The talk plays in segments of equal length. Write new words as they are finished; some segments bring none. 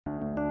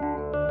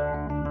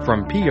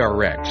From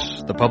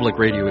PRX, the Public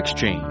Radio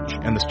Exchange,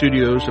 and the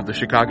studios of the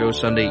Chicago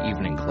Sunday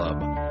Evening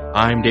Club,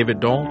 I'm David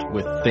Dault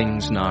with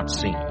Things Not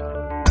Seen.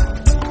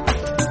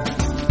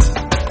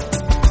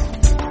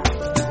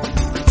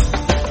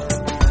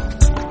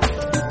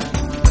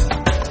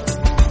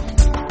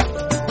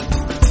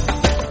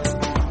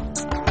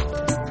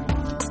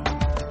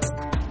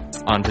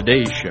 On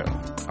today's show,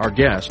 our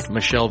guest,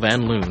 Michelle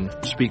Van Loon,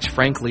 speaks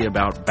frankly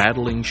about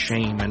battling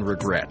shame and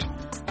regret.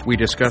 We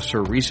discuss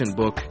her recent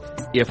book,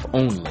 If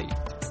Only,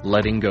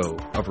 Letting Go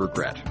of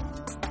Regret.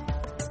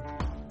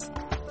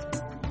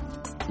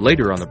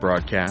 Later on the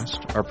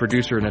broadcast, our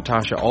producer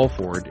Natasha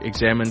Alford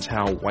examines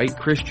how white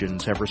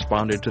Christians have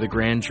responded to the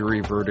grand jury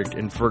verdict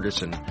in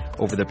Ferguson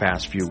over the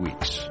past few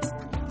weeks.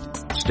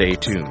 Stay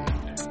tuned.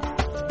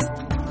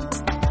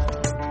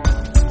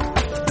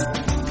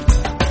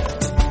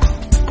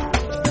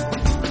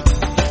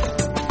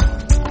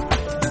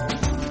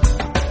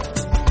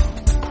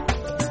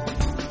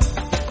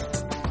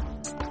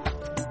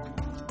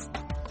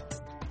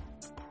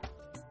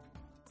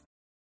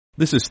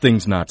 This is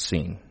Things Not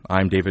Seen.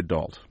 I'm David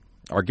Dault.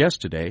 Our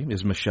guest today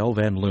is Michelle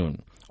Van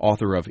Loon,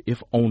 author of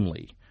If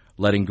Only,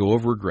 Letting Go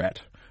of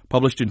Regret,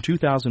 published in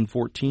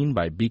 2014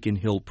 by Beacon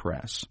Hill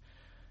Press.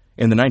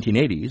 In the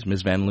 1980s,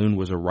 Ms. Van Loon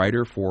was a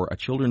writer for a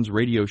children's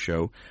radio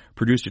show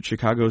produced at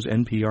Chicago's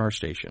NPR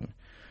station.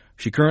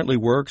 She currently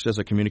works as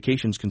a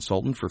communications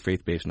consultant for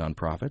faith-based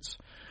nonprofits.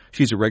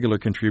 She's a regular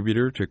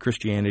contributor to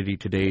Christianity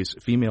Today's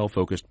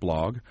female-focused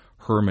blog,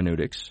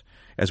 Hermeneutics,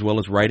 as well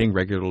as writing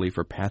regularly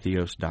for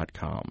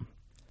Patheos.com.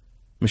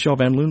 Michelle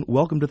Van Loon,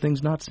 welcome to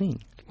Things Not Seen.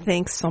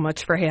 Thanks so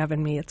much for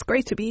having me. It's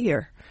great to be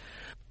here.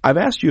 I've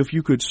asked you if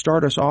you could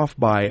start us off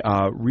by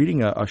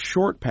reading a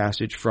short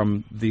passage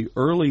from the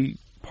early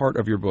part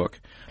of your book.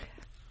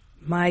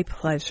 My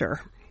pleasure.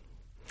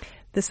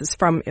 This is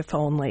from If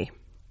Only.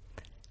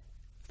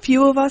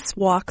 Few of us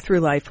walk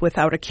through life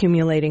without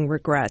accumulating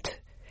regret.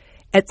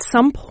 At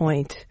some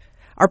point,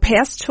 our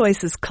past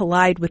choices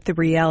collide with the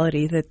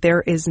reality that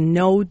there is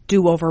no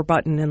do-over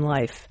button in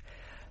life.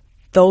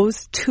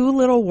 Those two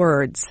little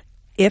words,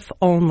 if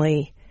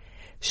only,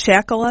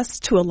 shackle us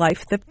to a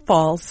life that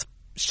falls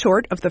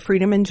short of the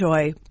freedom and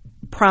joy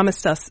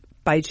promised us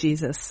by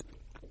Jesus.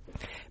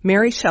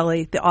 Mary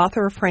Shelley, the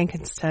author of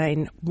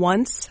Frankenstein,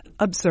 once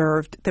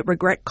observed that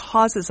regret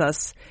causes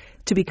us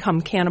to become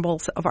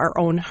cannibals of our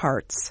own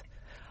hearts.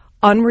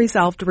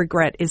 Unresolved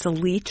regret is a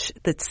leech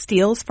that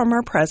steals from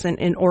our present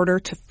in order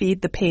to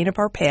feed the pain of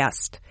our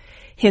past,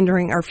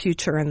 hindering our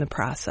future in the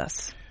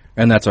process.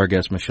 And that's our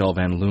guest, Michelle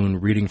Van Loon,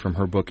 reading from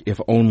her book, If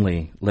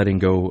Only, Letting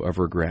Go of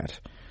Regret.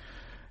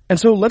 And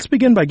so let's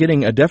begin by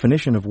getting a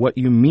definition of what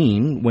you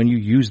mean when you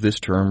use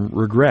this term,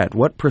 regret.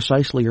 What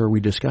precisely are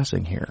we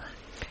discussing here?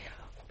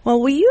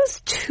 Well, we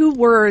use two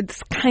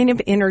words kind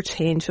of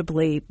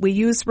interchangeably. We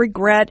use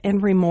regret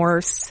and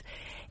remorse,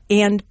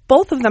 and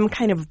both of them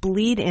kind of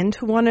bleed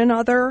into one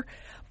another.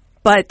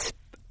 But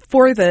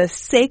for the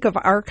sake of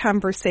our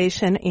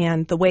conversation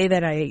and the way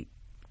that I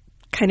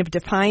kind of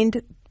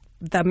defined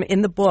them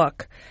in the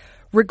book,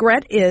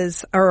 regret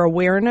is our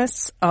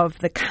awareness of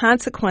the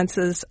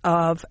consequences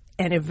of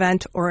an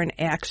event or an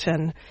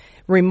action.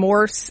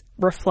 Remorse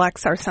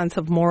reflects our sense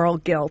of moral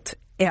guilt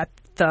at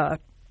the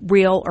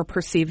real or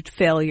perceived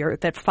failure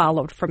that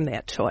followed from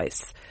that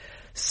choice.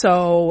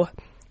 So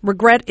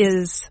regret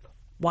is,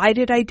 why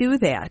did I do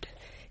that?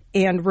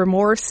 And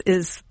remorse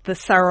is the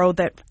sorrow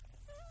that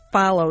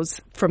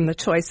follows from the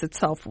choice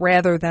itself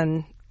rather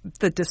than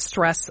the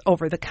distress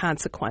over the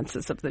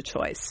consequences of the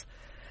choice.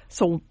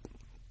 So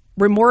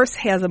remorse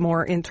has a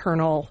more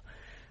internal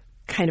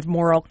kind of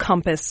moral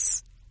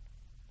compass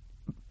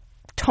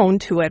tone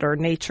to it or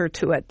nature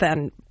to it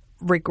than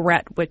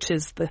regret, which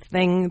is the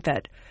thing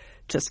that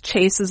just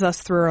chases us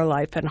through our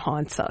life and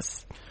haunts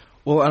us.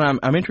 Well, and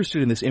I'm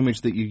interested in this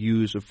image that you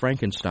use of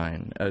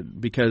Frankenstein,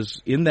 because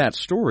in that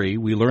story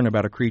we learn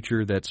about a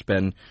creature that's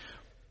been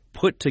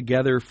put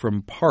together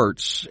from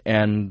parts,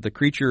 and the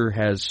creature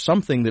has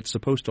something that's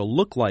supposed to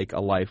look like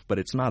a life, but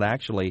it's not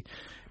actually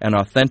an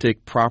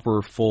authentic,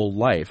 proper, full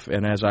life.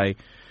 And as I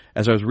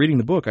was reading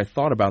the book, I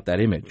thought about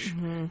that image.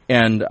 Mm-hmm.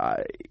 And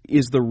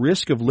is the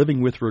risk of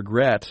living with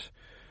regret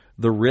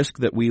the risk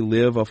that we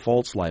live a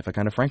false life, a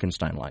kind of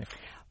Frankenstein life?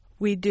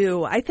 We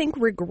do. I think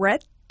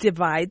regret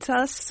divides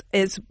us.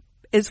 As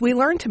we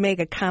learn to make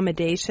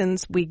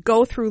accommodations, we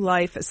go through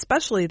life,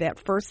 especially that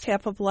first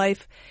half of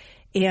life,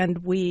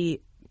 and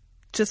we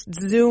just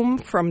zoom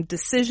from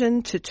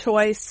decision to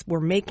choice.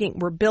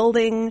 We're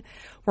building,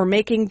 we're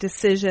making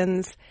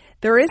decisions.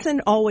 There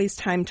isn't always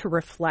time to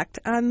reflect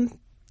on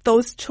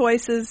those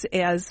choices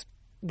as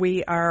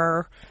we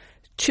are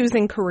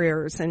choosing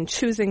careers and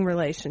choosing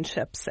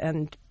relationships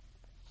and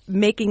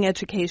making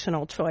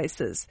educational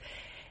choices.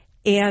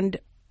 And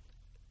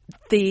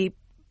the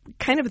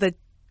kind of the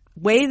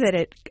way that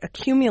it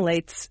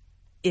accumulates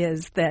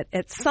is that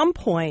at some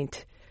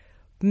point,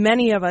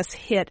 many of us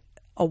hit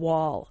a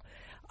wall.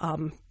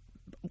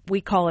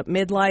 We call it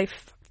midlife,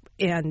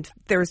 and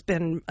there's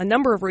been a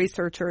number of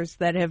researchers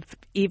that have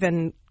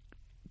even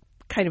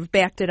kind of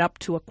backed it up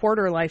to a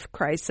quarter-life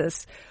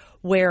crisis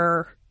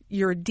where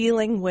you're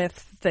dealing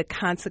with the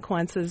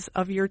consequences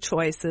of your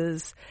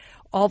choices,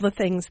 all the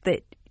things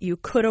that you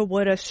coulda,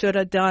 woulda,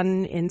 shoulda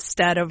done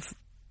instead of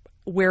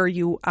where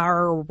you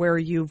are or where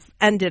you've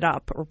ended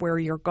up or where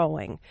you're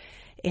going.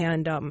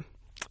 And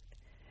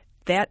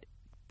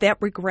that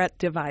regret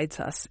divides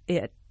us.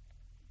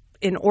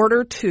 In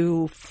order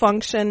to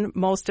function,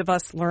 most of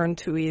us learn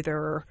to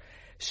either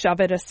shove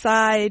it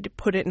aside,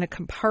 put it in a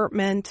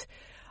compartment,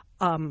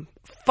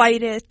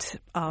 fight it,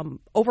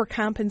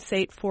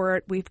 overcompensate for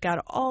it. We've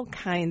got all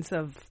kinds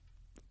of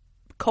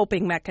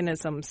coping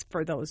mechanisms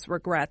for those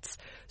regrets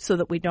so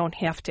that we don't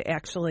have to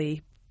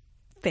actually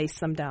face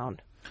them down.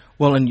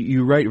 Well, and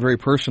you write very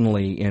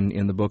personally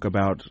in the book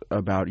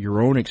about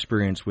your own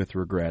experience with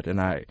regret, and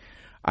I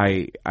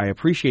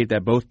appreciate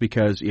that both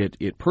because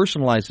it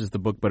personalizes the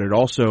book, but it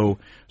also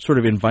sort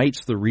of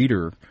invites the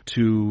reader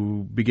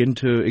to begin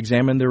to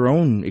examine their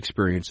own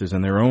experiences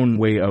and their own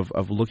way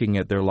of looking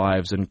at their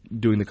lives and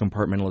doing the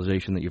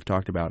compartmentalization that you've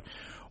talked about.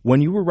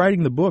 When you were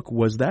writing the book,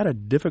 was that a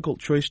difficult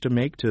choice to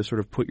make, to sort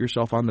of put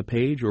yourself on the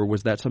page, or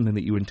was that something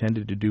that you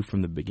intended to do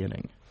from the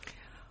beginning?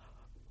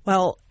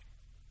 Well,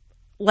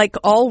 like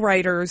all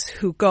writers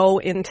who go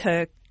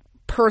into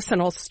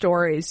personal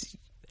stories,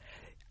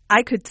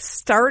 I could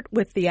start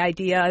with the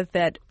idea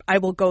that I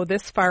will go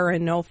this far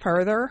and no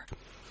further,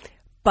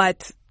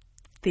 but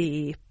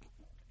the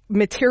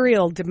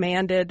material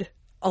demanded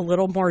a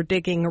little more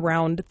digging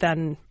around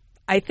than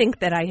I think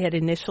that I had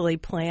initially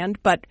planned.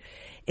 But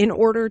in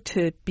order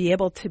to be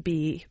able to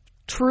be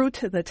true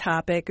to the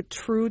topic,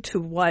 true to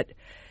what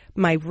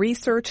my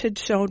research had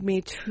showed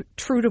me,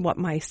 true to what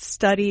my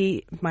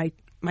study, my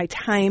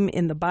time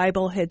in the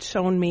Bible had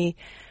shown me,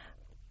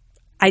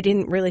 I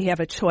didn't really have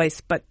a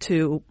choice but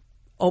to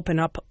open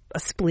up a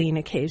spleen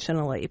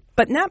occasionally.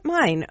 But not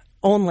mine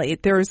only.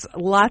 There's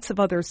lots of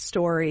other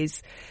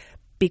stories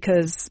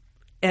because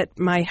at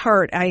my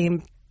heart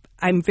I'm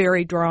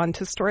very drawn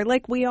to story,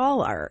 like we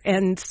all are.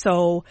 And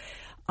so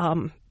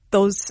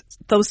those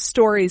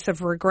stories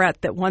of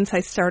regret that once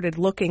I started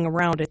looking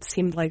around, it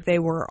seemed like they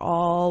were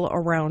all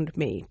around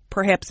me.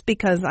 Perhaps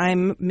because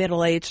I'm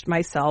middle-aged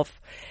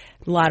myself,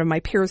 a lot of my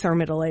peers are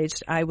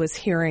middle-aged, I was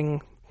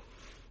hearing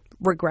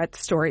regret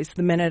stories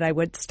the minute I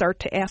would start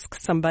to ask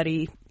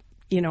somebody,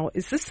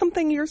 is this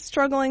something you're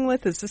struggling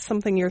with? Is this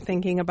something you're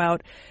thinking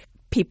about?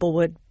 People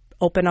would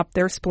open up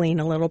their spleen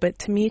a little bit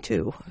to me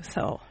too.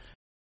 So,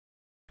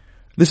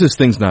 this is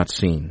Things Not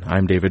Seen.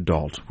 I'm David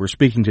Dalt. We're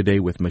speaking today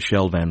with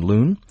Michelle Van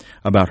Loon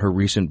about her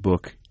recent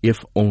book, If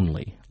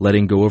Only,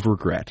 Letting Go of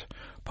Regret,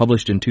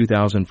 published in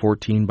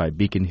 2014 by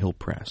Beacon Hill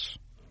Press.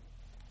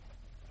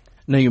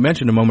 Now, you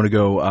mentioned a moment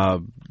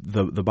ago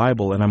the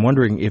Bible, and I'm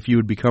wondering if you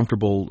would be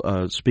comfortable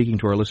speaking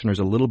to our listeners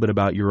a little bit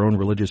about your own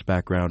religious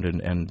background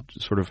and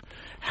sort of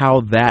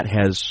how that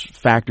has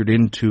factored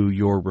into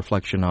your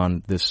reflection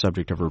on this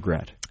subject of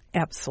regret.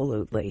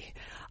 Absolutely.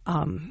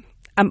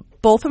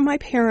 Both of my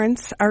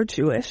parents are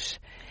Jewish,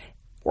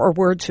 or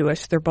were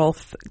Jewish. They're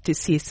both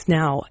deceased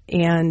now.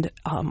 And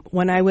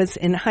when I was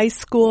in high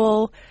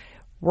school,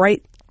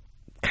 right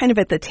kind of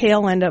at the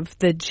tail end of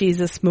the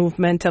Jesus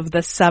movement of the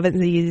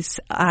 70s,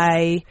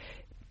 I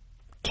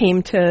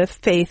came to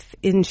faith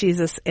in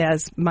Jesus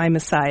as my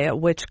Messiah,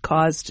 which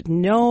caused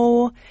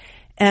no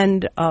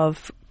end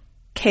of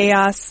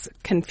chaos,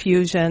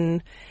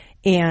 confusion,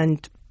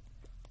 and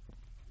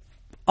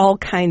all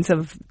kinds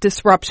of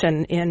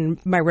disruption in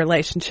my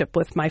relationship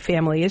with my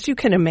family, as you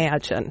can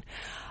imagine.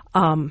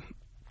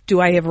 Do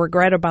I have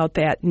regret about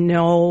that?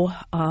 No,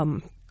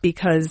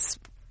 because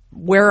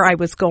where I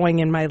was going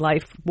in my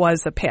life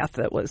was a path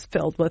that was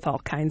filled with all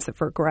kinds of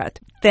regret.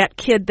 That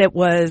kid that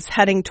was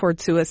heading toward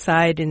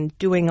suicide and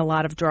doing a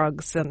lot of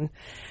drugs and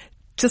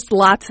just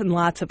lots and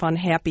lots of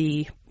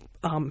unhappy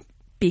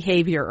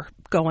behavior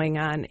going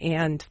on.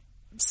 And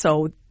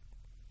so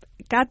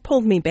God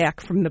pulled me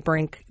back from the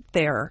brink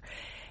there.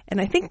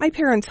 And I think my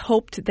parents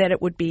hoped that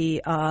it would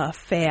be a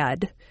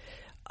fad.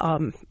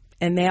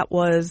 And that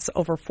was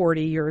over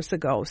 40 years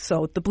ago.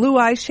 So the blue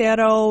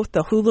eyeshadow,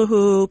 the hula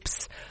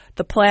hoops,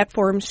 the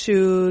platform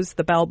shoes,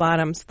 the bell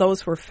bottoms,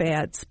 those were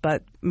fads,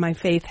 but my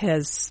faith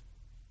has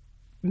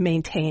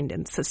maintained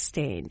and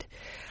sustained.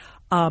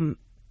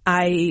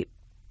 I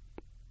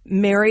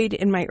married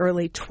in my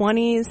early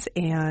 20s,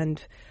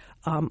 and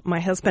my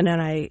husband and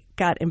I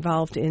got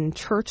involved in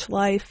church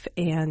life,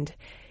 and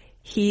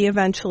he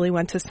eventually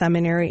went to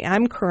seminary.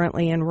 I'm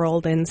currently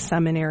enrolled in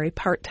seminary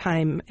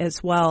part-time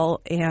as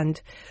well,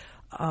 and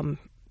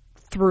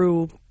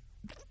through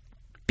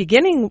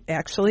beginning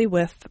actually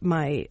with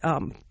my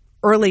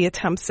early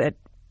attempts at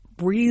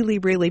really,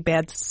 really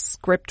bad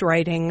script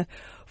writing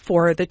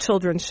for the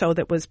children's show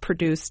that was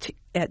produced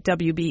at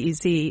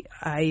WBEZ,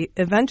 I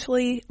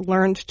eventually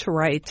learned to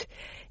write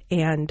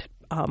and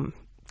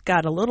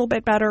got a little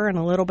bit better and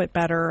a little bit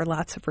better.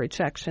 Lots of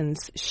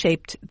rejections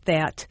shaped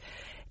that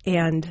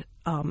and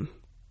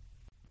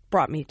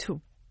brought me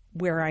to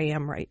where I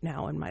am right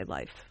now in my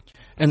life.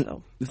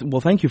 And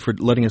well, thank you for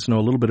letting us know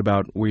a little bit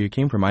about where you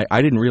came from.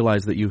 I didn't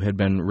realize that you had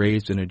been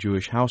raised in a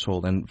Jewish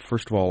household. And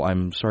first of all,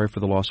 I'm sorry for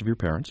the loss of your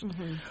parents.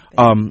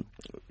 Mm-hmm.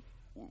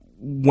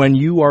 When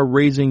you are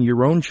raising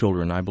your own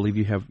children, I believe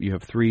you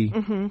have three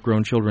mm-hmm.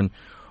 grown children.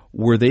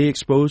 Were they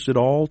exposed at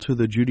all to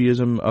the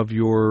Judaism of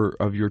your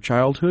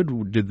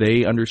childhood? Did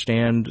they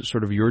understand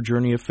sort of your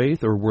journey of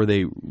faith, or were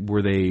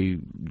they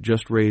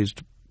just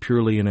raised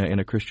purely in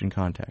a Christian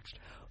context?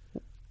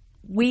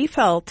 We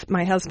felt,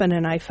 my husband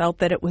and I felt,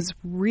 that it was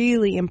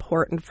really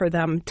important for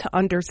them to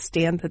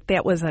understand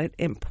that was an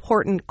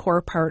important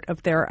core part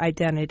of their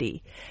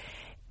identity.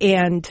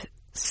 And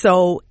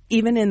so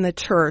even in the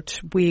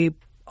church, we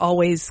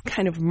always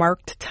kind of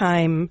marked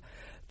time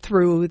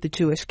through the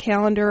Jewish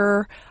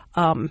calendar,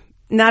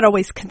 not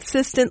always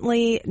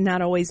consistently,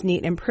 not always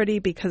neat and pretty,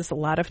 because a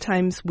lot of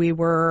times we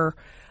were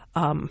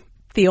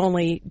the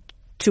only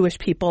Jewish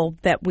people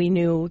that we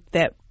knew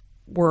that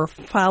were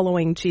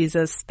following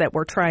Jesus, that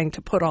were trying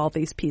to put all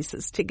these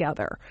pieces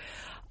together.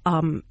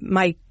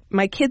 My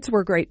kids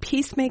were great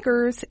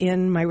peacemakers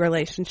in my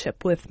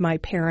relationship with my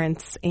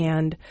parents,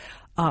 and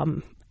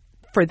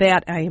for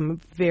that I am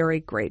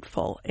very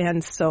grateful.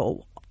 And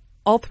so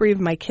all three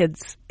of my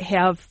kids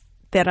have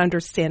that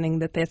understanding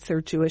that that's their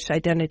Jewish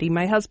identity.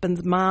 My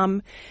husband's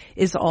mom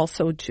is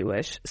also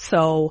Jewish,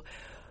 so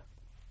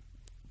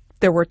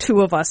there were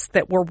two of us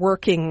that were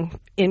working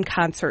in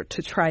concert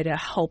to try to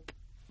help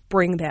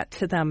bring that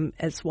to them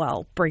as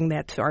well, bring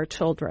that to our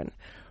children.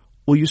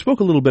 Well, you spoke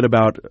a little bit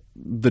about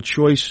the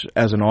choice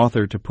as an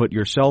author to put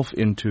yourself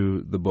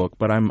into the book,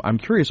 but I'm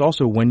curious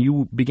also, when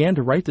you began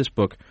to write this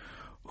book,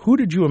 who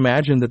did you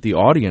imagine that the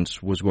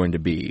audience was going to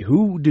be?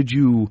 Who did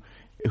you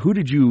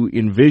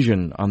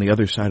envision on the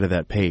other side of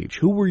that page?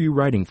 Who were you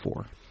writing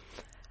for?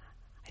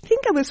 I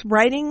think I was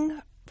writing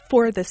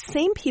for the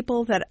same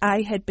people that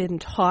I had been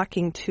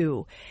talking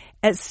to,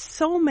 as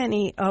so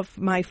many of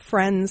my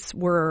friends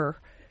were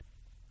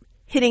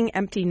hitting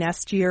empty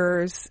nest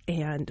years,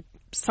 and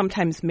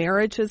sometimes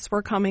marriages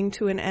were coming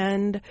to an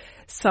end,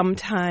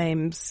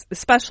 sometimes,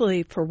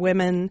 especially for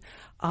women,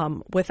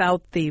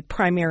 without the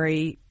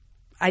primary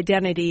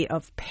identity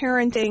of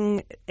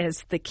parenting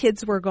as the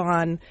kids were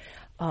gone.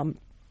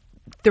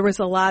 There was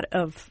a lot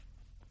of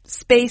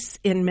space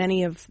in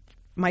many of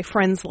my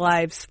friends'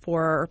 lives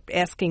for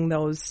asking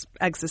those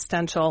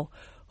existential,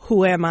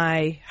 who am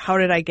I, how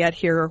did I get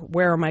here,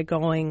 where am I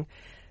going,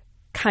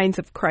 kinds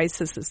of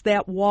crises.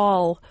 That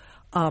wall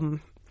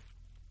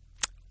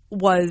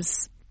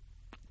was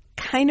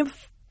kind of,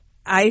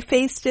 I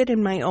faced it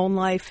in my own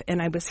life,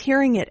 and I was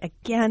hearing it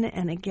again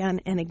and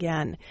again and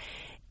again.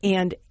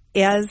 And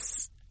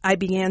as I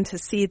began to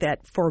see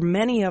that for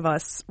many of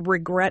us,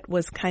 regret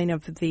was kind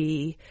of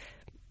the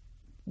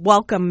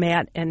welcome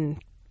mat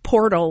and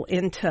portal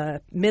into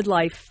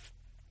midlife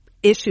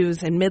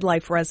issues and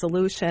midlife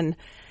resolution,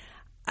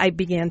 I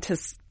began to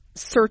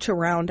search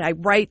around. I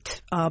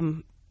write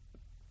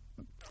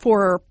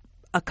for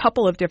a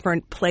couple of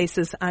different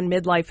places on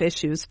midlife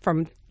issues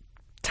from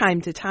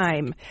time to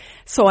time.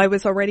 So I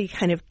was already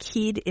kind of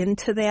keyed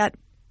into that,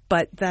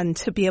 but then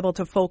to be able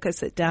to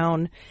focus it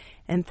down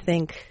and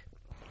think,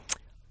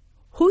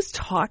 who's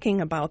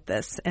talking about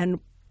this and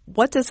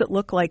what does it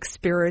look like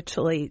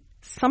spiritually?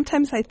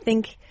 Sometimes I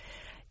think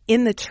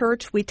in the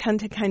church we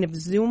tend to kind of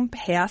zoom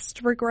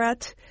past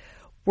regret.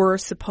 We're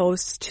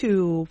supposed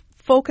to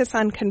focus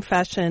on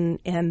confession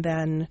and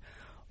then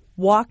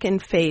walk in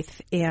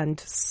faith. And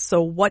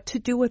so what to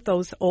do with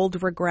those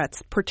old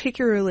regrets,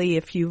 particularly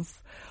if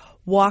you've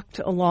walked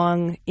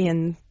along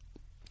in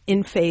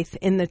faith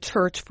in the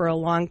church for a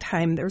long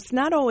time, there's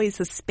not always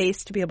a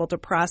space to be able to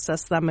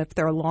process them if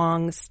they're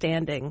long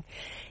standing.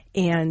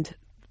 And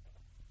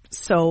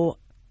so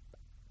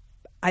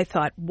I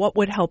thought, what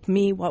would help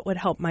me? What would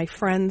help my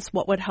friends?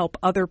 What would help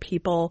other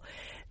people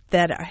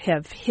that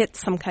have hit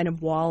some kind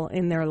of wall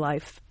in their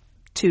life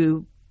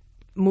to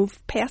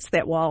move past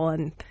that wall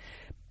and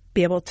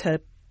be able to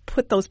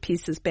put those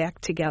pieces back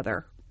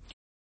together?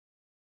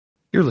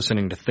 You're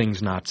listening to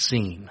Things Not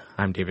Seen.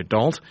 I'm David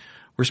Dalt.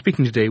 We're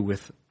speaking today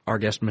with our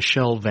guest,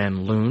 Michelle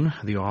Van Loon,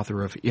 the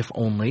author of If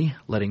Only,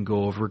 Letting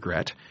Go of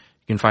Regret.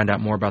 You can find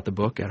out more about the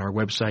book at our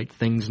website,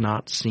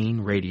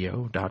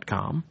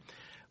 thingsnotseenradio.com.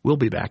 We'll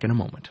be back in a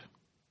moment.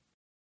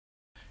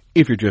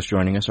 If you're just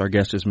joining us, our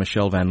guest is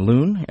Michelle Van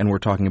Loon, and we're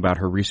talking about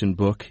her recent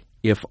book,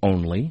 If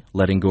Only,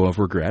 Letting Go of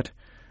Regret.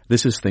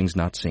 This is Things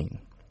Not Seen.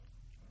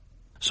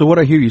 So what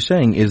I hear you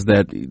saying is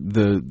that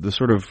the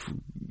sort of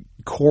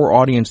core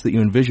audience that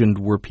you envisioned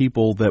were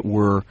people that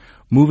were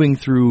moving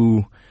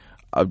through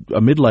a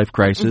midlife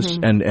crisis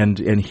mm-hmm.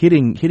 and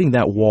hitting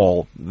that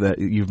wall that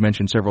you've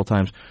mentioned several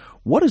times.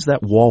 What does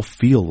that wall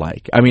feel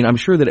like? I mean, I'm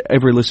sure that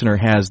every listener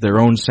has their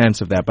own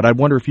sense of that, but I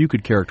wonder if you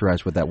could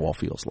characterize what that wall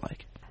feels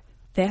like.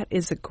 That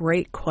is a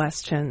great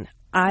question.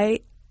 I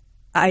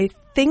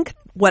think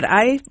what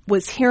I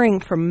was hearing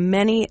from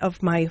many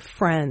of my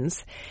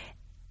friends,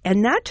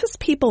 and not just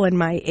people in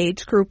my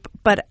age group,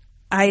 but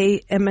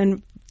I am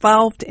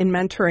involved in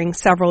mentoring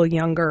several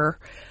younger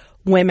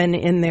women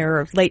in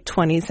their late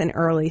 20s and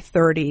early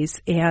 30s,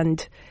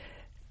 and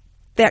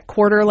that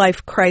quarter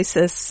life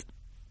crisis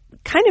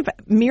kind of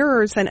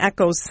mirrors and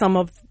echoes some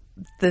of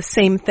the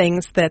same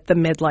things that the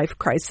midlife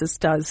crisis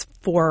does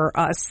for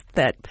us,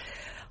 that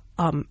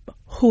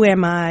who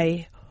am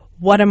I,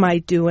 what am I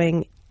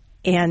doing?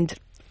 And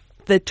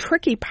the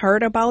tricky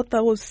part about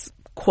those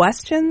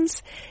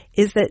questions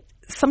is that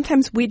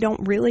sometimes we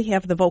don't really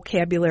have the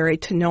vocabulary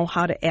to know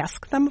how to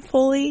ask them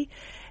fully.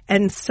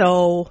 And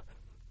so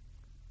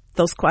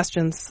those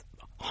questions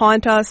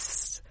haunt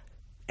us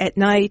at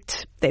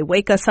night. They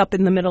wake us up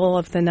in the middle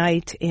of the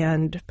night,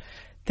 and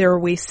there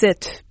we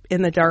sit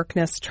in the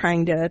darkness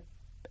trying to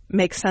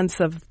make sense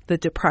of the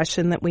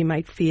depression that we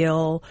might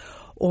feel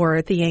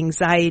or the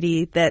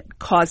anxiety that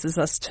causes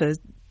us to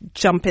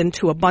jump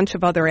into a bunch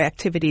of other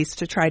activities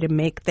to try to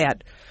make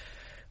that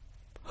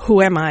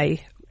who am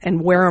I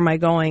and where am I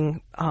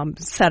going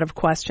set of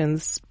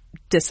questions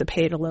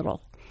dissipate a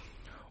little.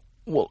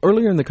 Well,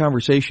 earlier in the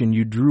conversation,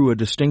 you drew a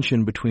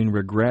distinction between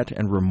regret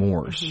and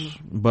remorse.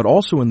 But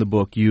also in the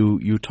book,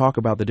 you talk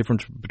about the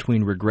difference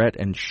between regret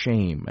and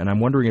shame. And I'm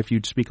wondering if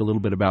you'd speak a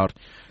little bit about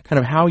kind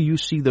of how you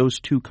see those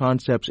two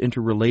concepts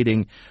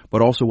interrelating,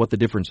 but also what the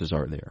differences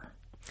are there.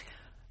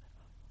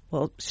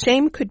 Well,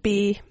 shame could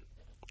be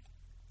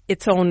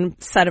its own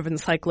set of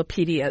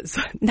encyclopedias,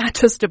 not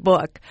just a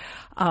book.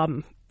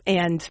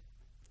 And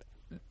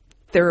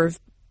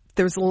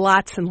there's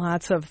lots and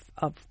lots of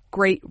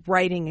great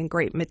writing and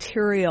great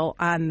material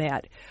on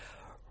that.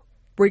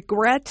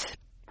 Regret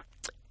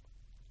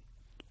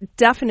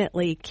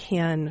definitely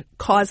can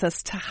cause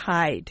us to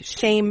hide.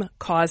 Shame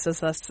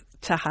causes us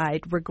to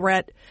hide.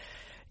 Regret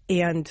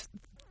and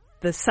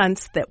the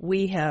sense that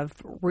we have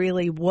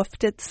really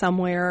woofed it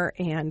somewhere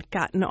and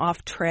gotten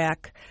off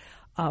track,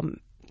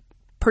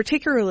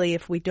 particularly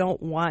if we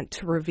don't want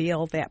to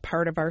reveal that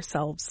part of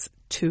ourselves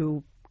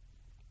to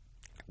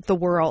the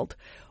world,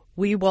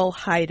 we will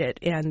hide it.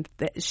 And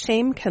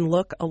shame can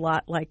look a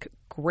lot like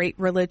great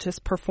religious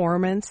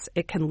performance.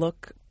 It can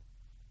look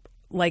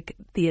like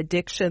the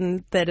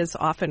addiction that is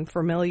often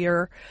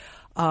familiar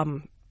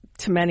to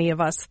many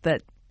of us,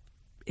 that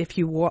if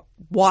you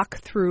walk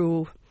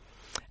through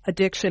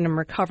addiction and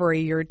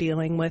recovery, you're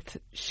dealing with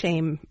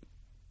shame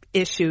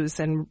issues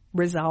and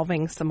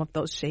resolving some of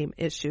those shame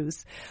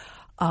issues.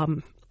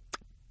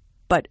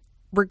 But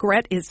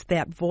regret is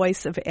that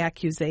voice of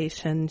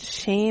accusation.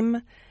 Shame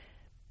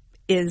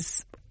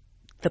is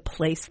the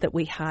place that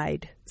we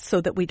hide so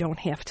that we don't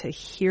have to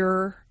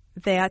hear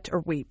that,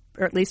 or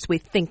at least we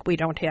think we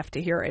don't have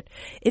to hear it.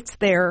 It's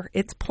there.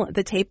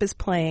 The tape is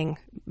playing,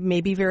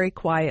 maybe very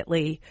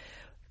quietly,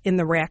 in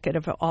the racket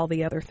of all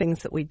the other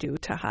things that we do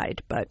to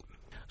hide. But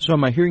so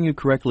am I hearing you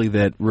correctly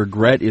that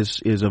regret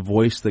is a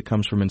voice that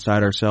comes from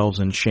inside ourselves,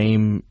 and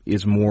shame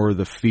is more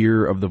the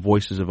fear of the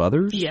voices of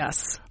others?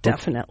 Yes,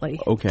 definitely.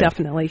 Okay.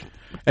 Definitely.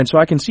 And so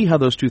I can see how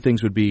those two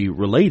things would be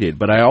related,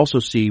 but I also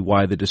see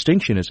why the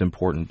distinction is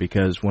important,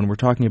 because when we're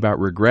talking about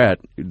regret,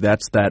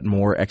 that's that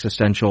more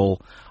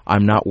existential,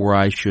 I'm not where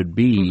I should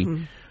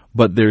be,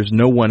 but there's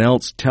no one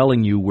else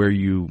telling you where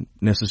you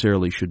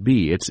necessarily should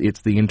be.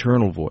 It's the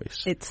internal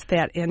voice. It's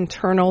that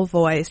internal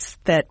voice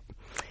that,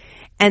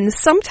 and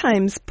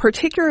sometimes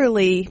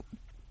particularly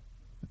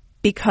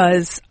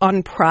because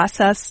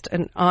unprocessed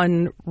and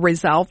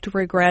unresolved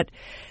regret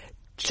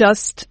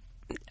just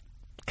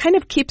kind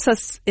of keeps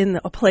us in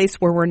a place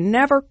where we're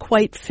never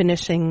quite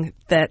finishing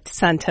that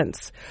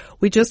sentence.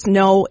 We just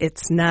know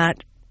it's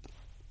not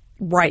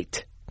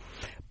right.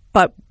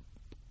 But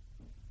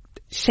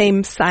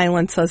shame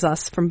silences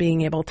us from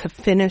being able to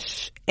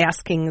finish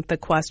asking the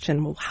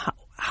question, well,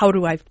 how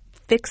do I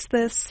fix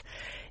this?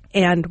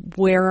 And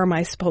where am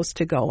I supposed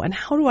to go? And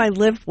how do I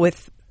live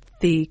with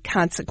the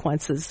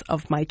consequences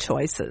of my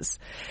choices?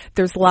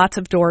 There's lots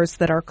of doors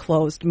that are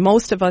closed.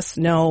 Most of us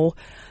know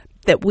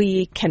that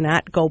we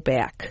cannot go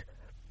back.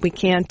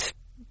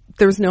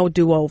 There's no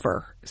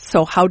do-over.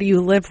 So how do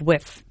you live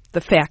with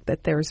the fact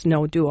that there's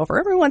no do-over?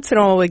 Every once in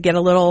a while we get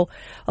a little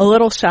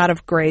shot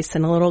of grace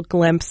and a little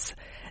glimpse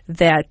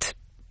that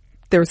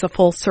there's a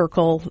full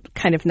circle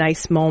kind of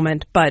nice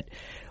moment, but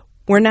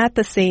we're not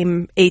the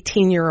same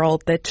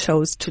 18-year-old that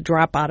chose to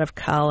drop out of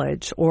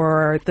college,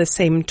 or the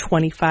same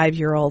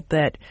 25-year-old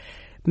that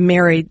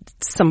married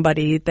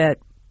somebody that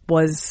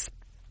was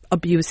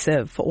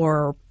abusive,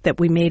 or that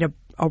we made a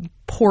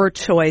poor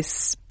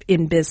choice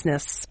in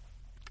business.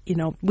 You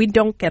know, we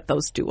don't get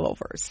those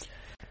do-overs.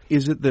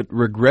 Is it that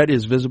regret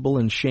is visible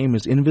and shame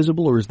is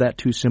invisible, or is that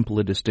too simple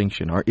a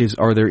distinction?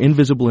 Are there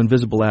invisible and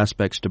visible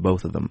aspects to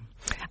both of them?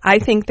 I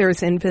think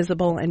there's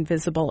invisible and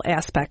visible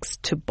aspects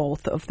to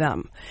both of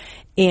them.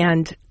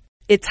 And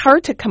it's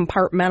hard to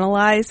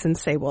compartmentalize and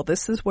say, well,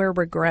 this is where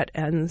regret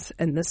ends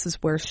and this is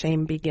where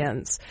shame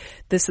begins.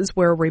 This is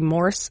where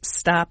remorse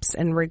stops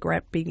and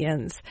regret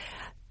begins.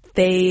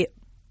 In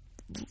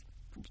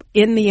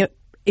the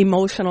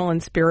emotional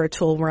and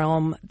spiritual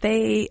realm,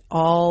 they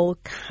all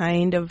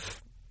kind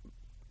of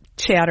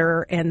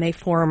chatter and they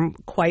form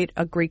quite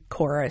a Greek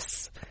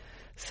chorus.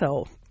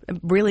 So,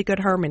 really good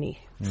harmony.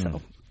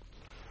 So,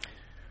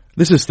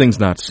 this is Things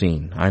Not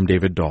Seen. I'm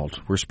David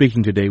Dalt. We're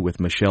speaking today with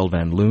Michelle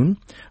Van Loon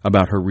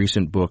about her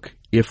recent book,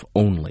 If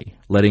Only,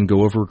 Letting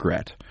Go of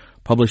Regret,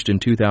 published in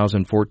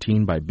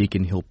 2014 by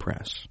Beacon Hill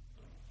Press.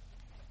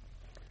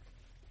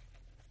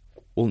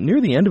 Well,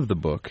 near the end of the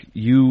book,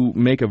 you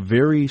make a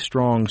very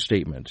strong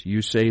statement.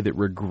 You say that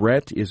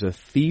regret is a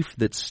thief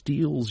that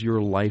steals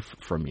your life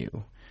from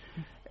you.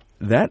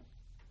 That,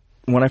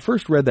 when I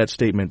first read that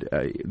statement,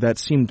 that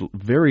seemed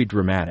very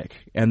dramatic.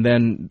 And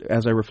then,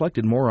 as I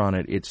reflected more on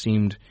it, it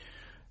seemed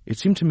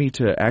to me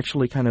to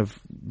actually kind of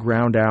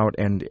ground out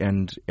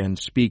and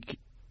speak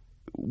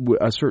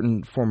a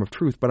certain form of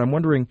truth. But I'm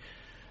wondering,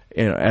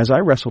 as I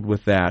wrestled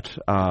with that,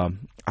 I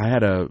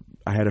had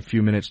a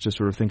few minutes to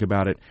sort of think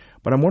about it.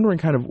 But I'm wondering,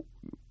 kind of,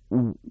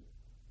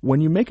 when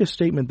you make a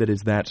statement that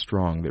is that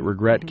strong, that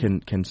regret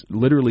can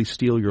literally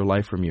steal your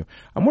life from you,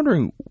 I'm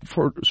wondering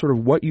for sort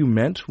of what you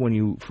meant when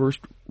you first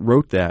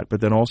wrote that,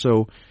 but then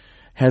also,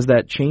 has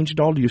that changed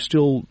at all? Do you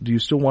still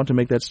want to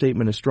make that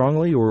statement as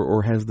strongly,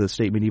 or has the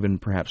statement even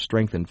perhaps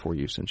strengthened for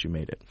you since you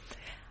made it?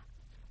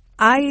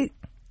 I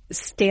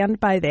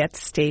stand by that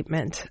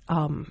statement.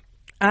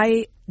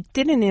 I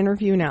did an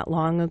interview not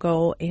long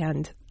ago,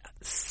 and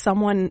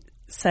someone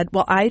said,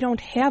 well, I don't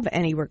have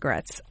any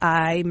regrets.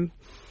 I've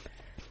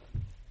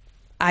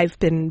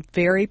been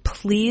very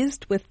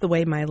pleased with the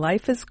way my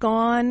life has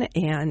gone,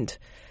 and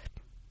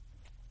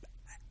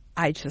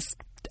I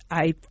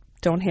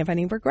don't have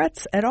any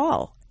regrets at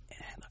all.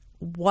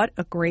 What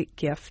a great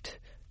gift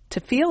to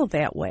feel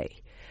that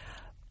way.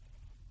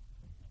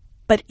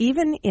 But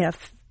even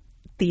if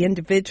the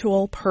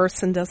individual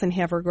person doesn't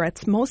have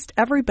regrets, most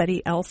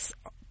everybody else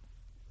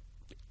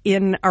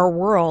in our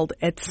world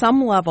at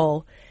some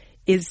level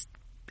is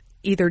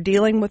either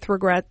dealing with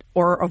regret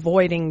or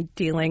avoiding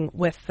dealing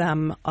with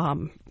them,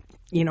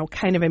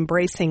 kind of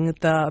embracing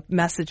the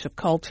message of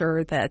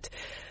culture that,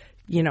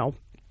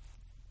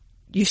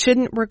 you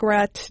shouldn't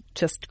regret,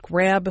 just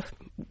grab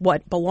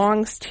what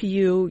belongs to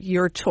you.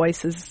 Your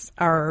choices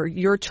are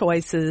your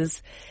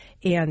choices,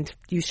 and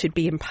you should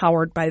be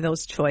empowered by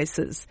those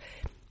choices.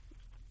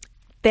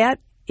 That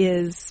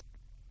is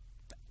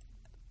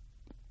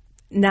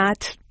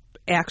not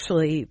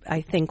actually, I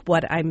think,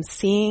 what I'm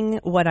seeing,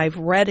 what I've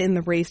read in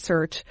the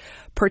research,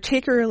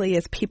 particularly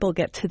as people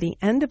get to the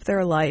end of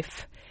their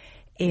life,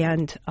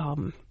 and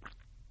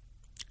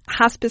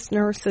hospice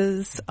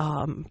nurses,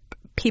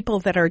 people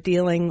that are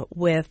dealing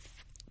with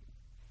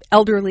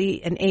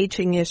elderly and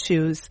aging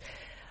issues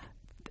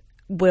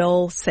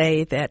will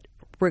say that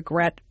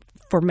regret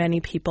for many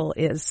people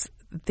is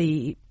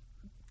the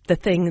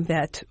thing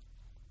that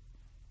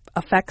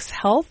affects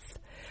health,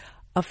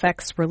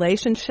 affects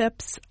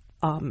relationships,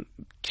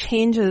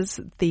 changes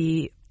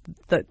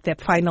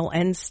that final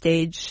end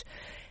stage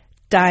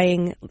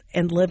dying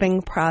and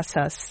living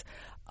process,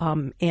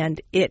 and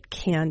it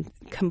can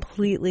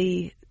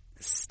completely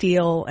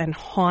steal and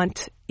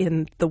haunt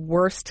in the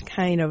worst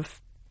kind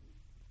of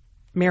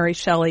Mary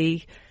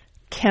Shelley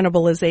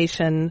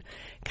cannibalization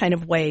kind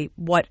of way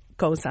what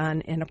goes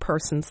on in a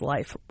person's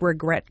life.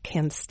 Regret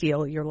can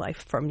steal your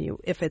life from you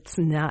if it's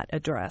not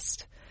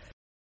addressed.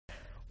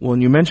 Well,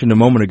 and you mentioned a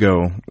moment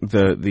ago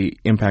the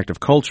impact of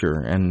culture,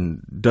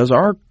 and does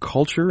our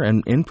culture,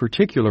 and in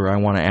particular I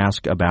want to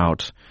ask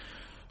about,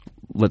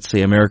 let's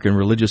say, American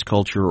religious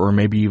culture or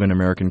maybe even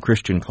American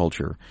Christian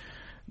culture,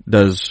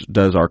 does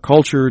our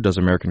culture, does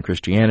American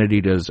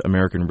Christianity, does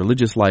American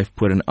religious life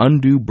put an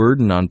undue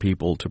burden on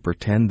people to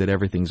pretend that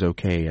everything's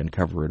okay and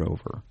cover it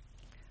over?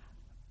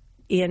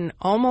 In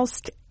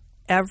almost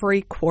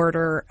every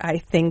quarter, I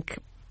think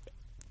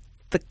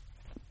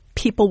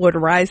people would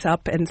rise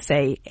up and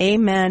say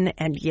amen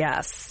and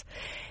yes.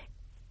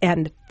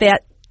 And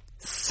that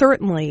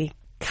certainly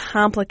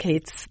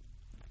complicates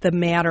the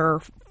matter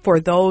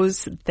for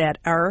those that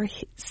are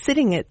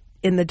sitting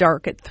in the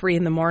dark at 3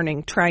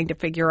 a.m. trying to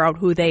figure out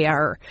who they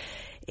are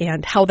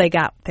and how they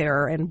got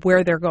there and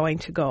where they're going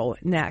to go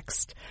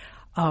next.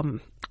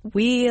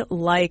 We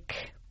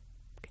like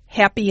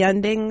happy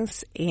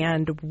endings,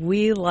 and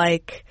we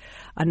like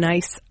a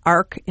nice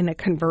arc in a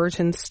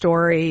conversion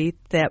story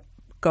that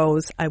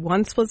goes, I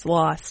once was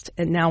lost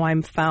and now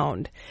I'm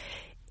found.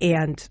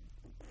 And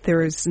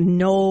there's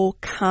no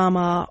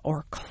comma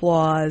or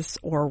clause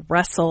or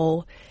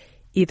wrestle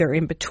either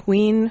in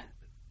between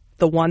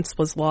the once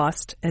was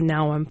lost and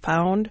now I'm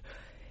found,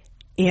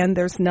 and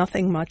there's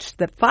nothing much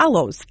that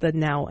follows the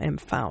now am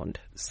found.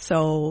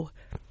 So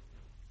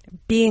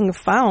being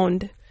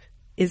found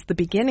is the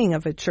beginning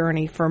of a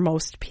journey for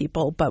most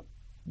people, but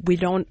we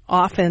don't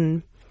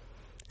often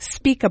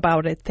speak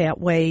about it that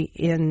way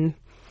in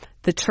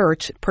the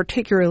church,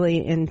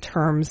 particularly in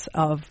terms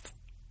of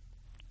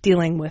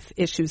dealing with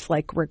issues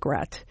like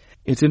regret.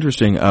 It's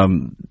interesting.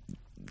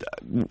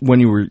 When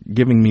you were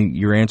giving me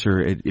your answer,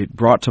 it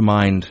brought to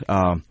mind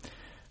a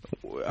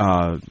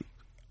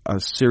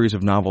series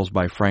of novels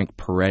by Frank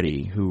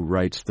Peretti, who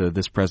writes the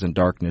This Present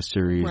Darkness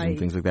series and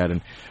things like that.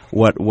 And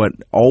what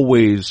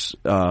always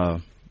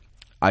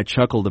I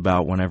chuckled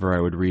about whenever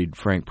I would read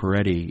Frank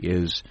Peretti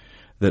is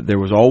that there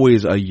was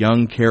always a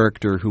young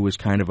character who was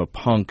kind of a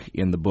punk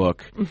in the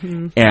book,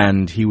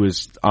 and he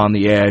was on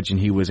the edge, and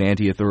he was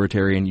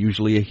anti-authoritarian,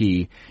 usually a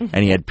he,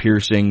 and he had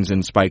piercings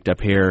and spiked up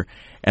hair.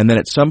 And then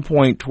at some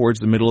point towards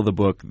the middle of the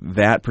book,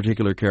 that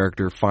particular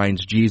character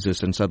finds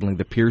Jesus, and suddenly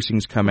the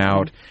piercings come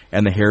out,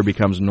 and the hair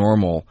becomes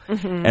normal.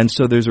 And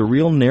so there's a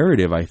real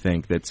narrative, I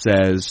think, that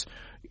says,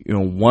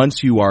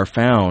 once you are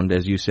found,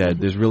 as you said,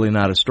 there's really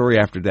not a story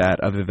after that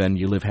other than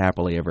you live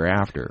happily ever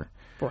after.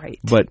 Right.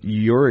 But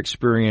your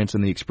experience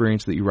and the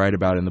experience that you write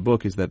about in the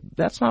book is that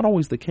that's not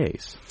always the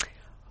case.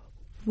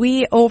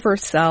 We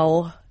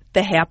oversell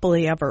the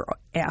happily ever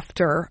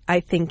after, I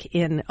think,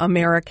 in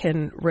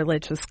American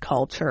religious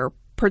culture,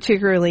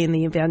 particularly in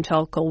the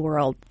evangelical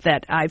world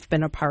that I've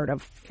been a part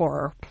of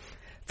for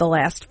the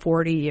last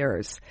 40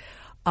 years.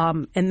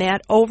 And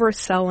that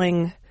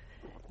overselling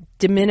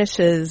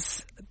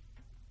diminishes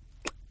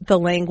the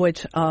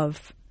language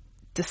of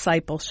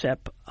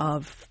discipleship,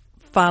 of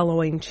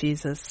following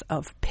Jesus,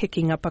 of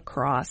picking up a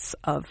cross,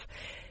 of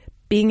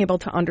being able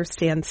to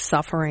understand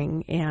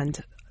suffering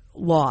and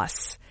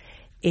loss.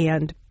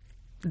 And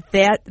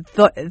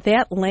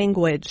that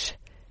language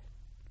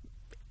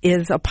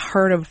is a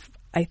part of,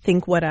 I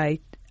think, what I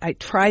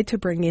tried to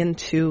bring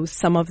into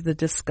some of the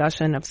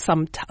discussion of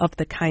some of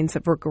the kinds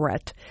of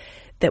regret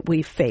that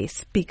we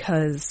face,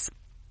 because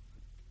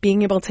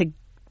being able to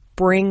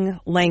bring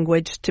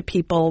language to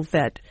people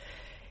that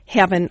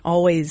haven't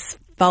always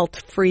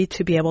felt free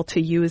to be able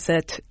to use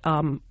it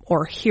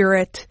or hear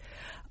it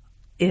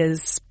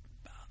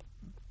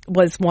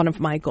was one of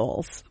my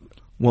goals.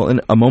 Well,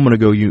 a moment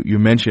ago, you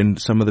mentioned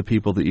some of the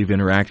people that you've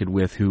interacted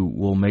with who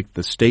will make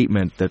the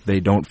statement that they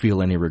don't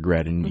feel any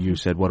regret, and you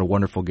said what a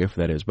wonderful gift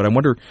that is. But I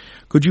wonder,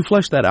 could you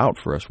flesh that out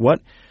for us?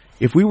 What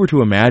if we were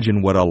to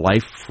imagine what a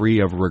life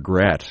free of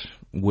regret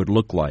would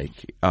look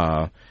like?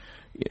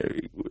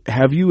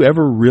 Have you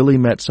ever really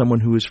met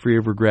someone who is free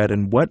of regret,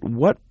 and what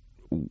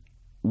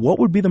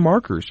would be the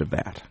markers of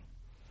that?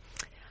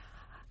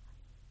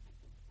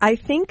 I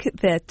think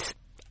that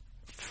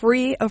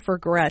free of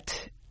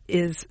regret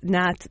is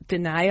not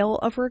denial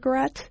of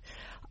regret,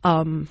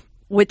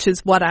 which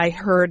is what I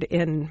heard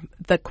in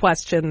the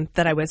question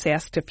that I was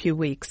asked a few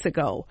weeks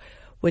ago,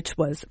 which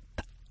was,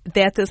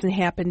 that doesn't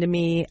happen to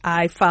me.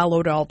 I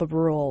followed all the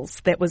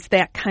rules. That was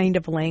that kind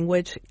of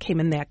language,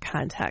 came in that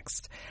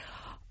context.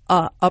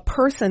 A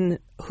person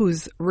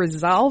who's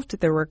resolved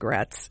their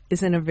regrets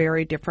is in a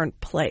very different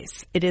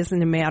place. It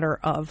isn't a matter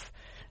of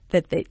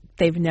that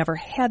they've never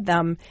had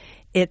them.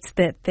 It's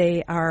that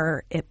they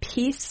are at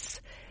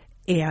peace,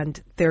 and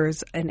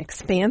there's an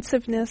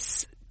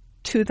expansiveness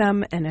to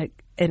them and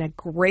a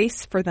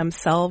grace for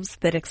themselves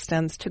that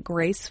extends to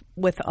grace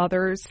with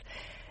others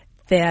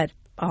that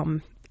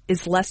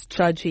is less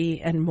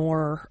judgy and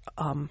more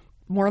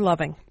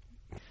loving.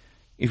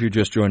 If you're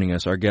just joining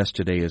us, our guest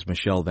today is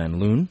Michelle Van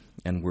Loon,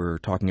 and we're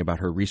talking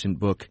about her recent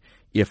book,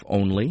 If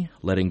Only,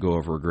 Letting Go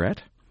of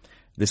Regret.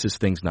 This is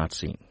Things Not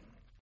Seen.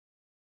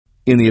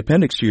 In the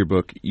appendix to your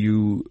book,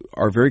 you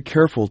are very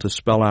careful to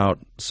spell out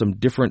some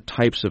different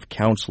types of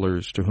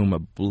counselors to whom a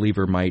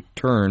believer might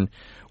turn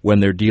when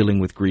they're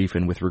dealing with grief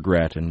and with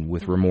regret and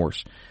with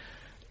remorse.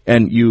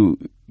 And you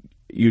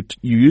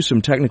use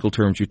some technical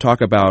terms. You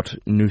talk about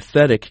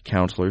nouthetic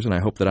counselors, and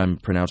I hope that I'm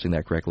pronouncing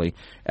that correctly,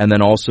 and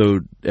then also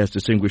as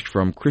distinguished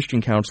from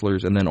Christian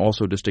counselors, and then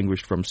also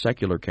distinguished from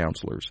secular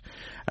counselors.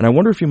 And I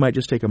wonder if you might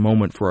just take a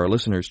moment for our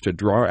listeners to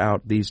draw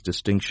out these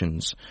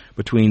distinctions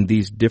between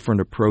these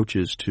different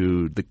approaches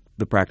to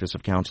the practice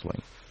of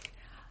counseling.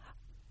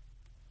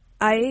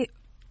 I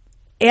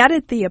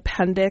added the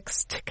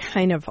appendix to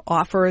kind of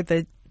offer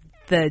the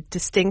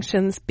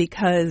distinctions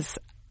because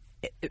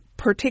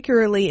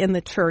particularly in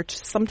the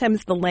church,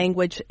 sometimes the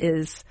language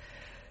is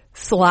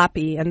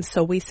sloppy, and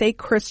so we say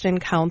Christian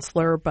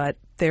counselor, but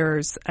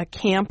there's a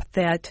camp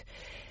that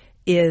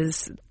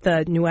is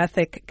the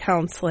nouthetic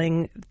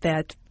counseling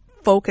that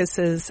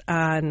focuses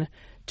on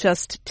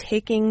just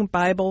taking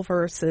Bible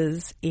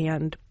verses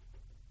and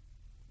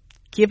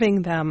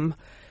giving them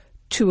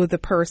to the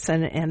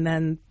person and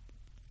then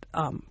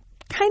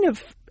kind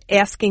of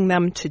asking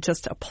them to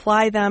just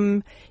apply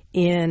them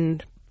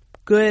in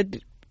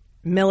good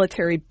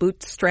military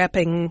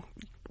bootstrapping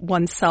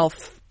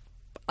oneself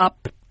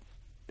up,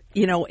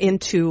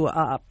 into,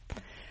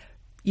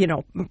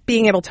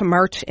 being able to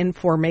march in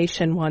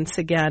formation once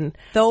again.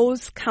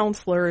 Those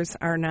counselors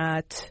are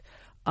not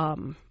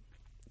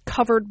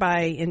covered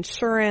by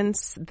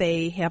insurance.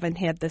 They haven't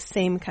had the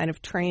same kind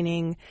of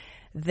training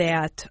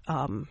that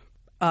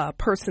a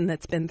person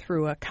that's been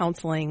through a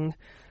counseling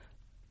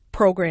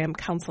program,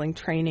 counseling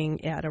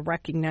training at a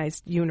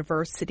recognized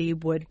university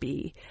would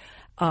be.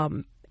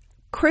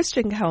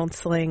 Christian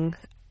counseling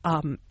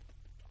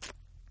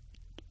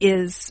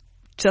is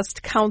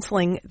just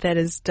counseling that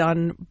is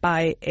done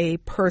by a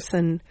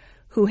person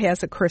who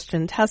has a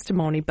Christian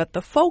testimony, but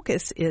the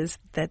focus is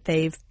that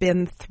they've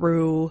been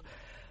through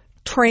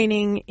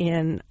training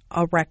in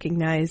a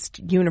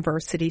recognized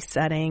university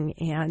setting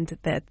and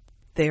that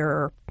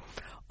they're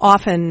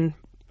often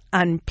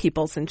on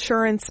people's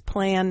insurance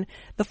plan.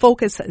 The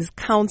focus is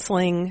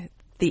counseling.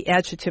 The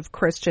adjective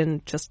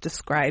Christian just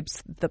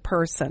describes the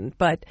person.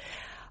 But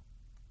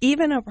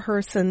even a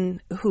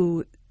person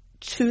who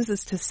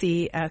chooses to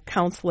see a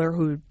counselor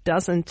who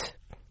doesn't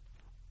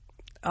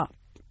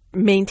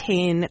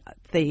maintain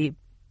the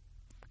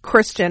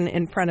Christian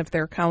in front of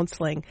their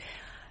counseling,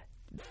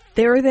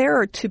 they're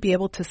there to be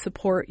able to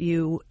support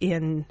you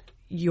in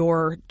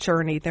your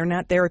journey. They're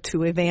not there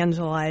to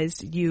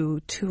evangelize you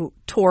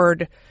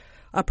toward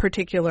a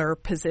particular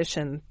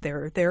position.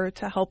 They're there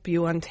to help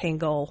you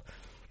untangle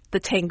the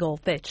tangle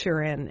that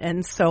you're in.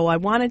 And so I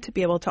wanted to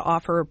be able to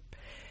offer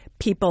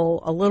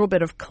people a little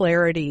bit of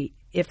clarity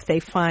if they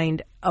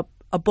find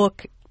a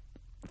book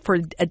for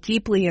a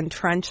deeply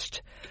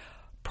entrenched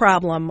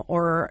problem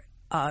or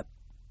a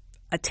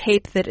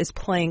tape that is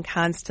playing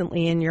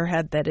constantly in your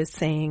head that is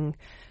saying,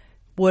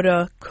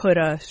 woulda,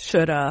 coulda,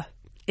 shoulda,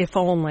 if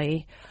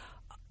only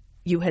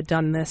you had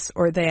done this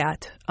or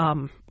that.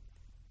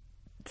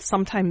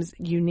 Sometimes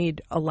you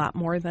need a lot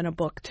more than a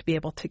book to be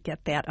able to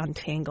get that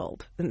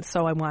untangled. And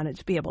so I wanted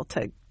to be able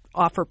to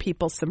offer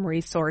people some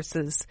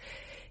resources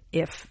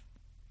if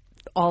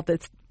all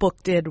this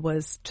book did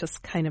was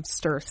just kind of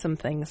stir some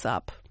things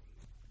up.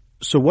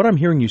 So what I'm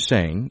hearing you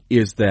saying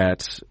is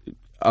that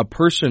a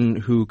person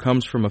who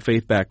comes from a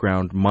faith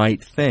background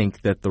might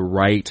think that the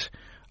right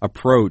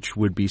approach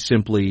would be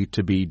simply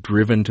to be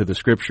driven to the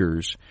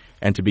scriptures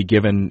and to be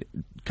given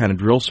kind of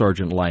drill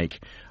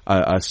sergeant-like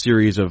a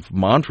series of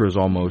mantras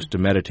almost to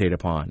meditate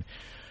upon.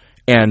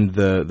 And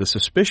the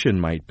suspicion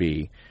might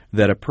be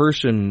that a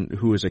person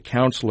who is a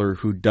counselor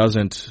who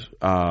doesn't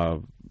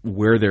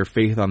wear their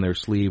faith on their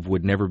sleeve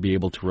would never be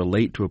able to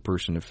relate to a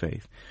person of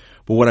faith.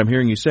 But what I'm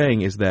hearing you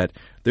saying is that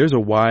there's a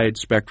wide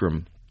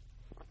spectrum,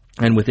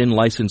 and within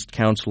licensed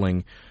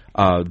counseling,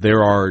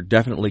 there are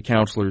definitely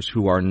counselors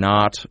who are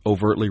not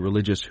overtly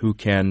religious who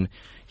can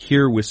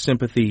hear with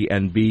sympathy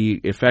and be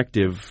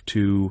effective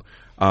to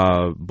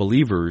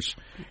believers.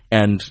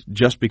 And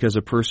just because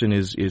a person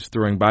is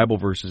throwing Bible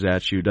verses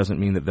at you doesn't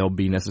mean that they'll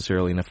be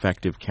necessarily an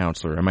effective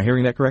counselor. Am I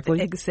hearing that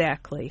correctly?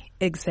 Exactly.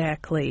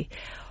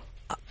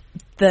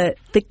 The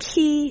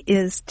key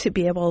is to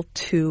be able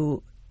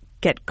to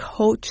get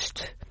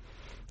coached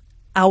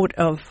out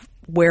of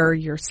where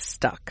you're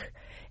stuck.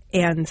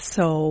 And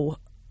so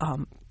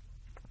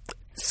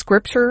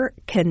Scripture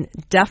can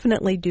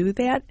definitely do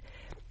that,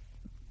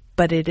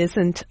 but it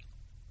isn't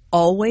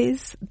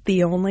always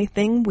the only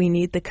thing. We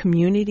need the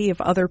community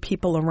of other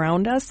people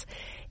around us.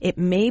 It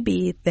may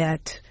be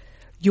that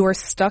your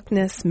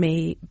stuckness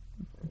may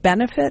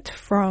benefit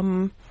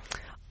from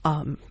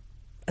a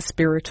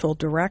spiritual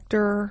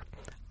director,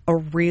 a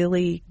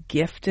really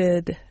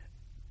gifted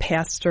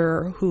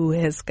pastor who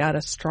has got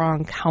a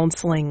strong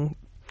counseling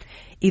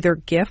either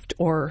gift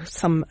or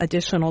some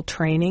additional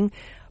training,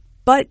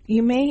 but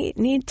you may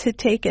need to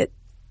take it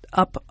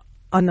up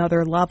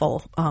another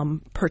level,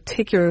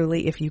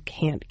 particularly if you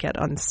can't get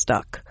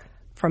unstuck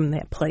from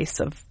that place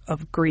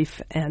of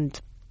grief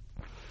and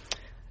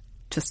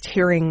just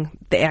hearing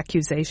the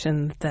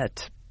accusation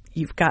that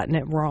you've gotten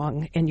it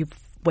wrong and you've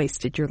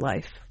wasted your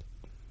life.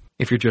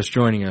 If you're just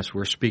joining us,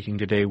 we're speaking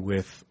today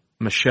with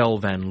Michelle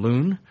Van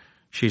Loon.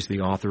 She's the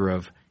author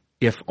of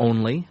If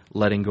Only,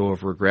 Letting Go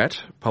of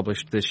Regret,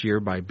 published this year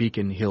by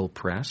Beacon Hill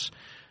Press.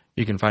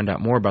 You can find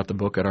out more about the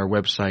book at our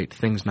website,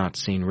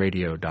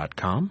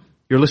 thingsnotseenradio.com.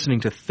 You're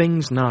listening to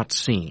Things Not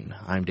Seen.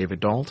 I'm David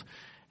Dalt,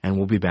 and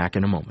we'll be back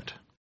in a moment.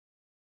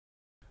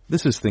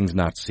 This is Things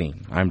Not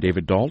Seen. I'm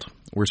David Dalt.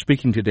 We're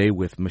speaking today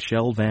with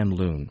Michelle Van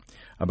Loon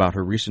about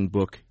her recent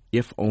book,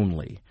 If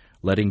Only,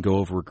 Letting Go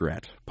of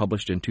Regret,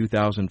 published in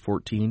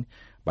 2014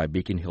 by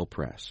Beacon Hill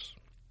Press.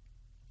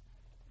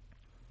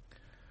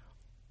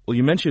 Well,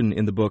 you mention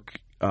in the book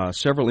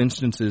several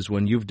instances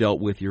when you've dealt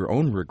with your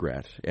own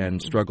regret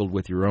and struggled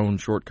with your own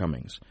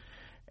shortcomings.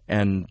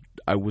 And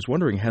I was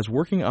wondering, has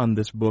working on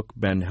this book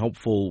been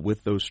helpful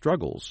with those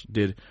struggles?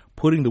 Did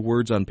putting the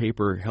words on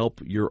paper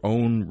help your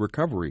own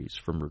recoveries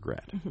from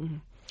regret? Mm-hmm.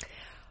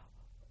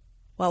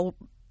 Well,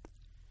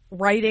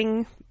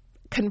 writing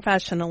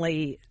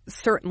confessionally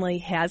certainly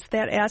has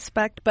that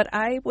aspect, but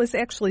I was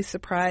actually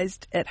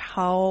surprised at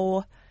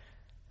how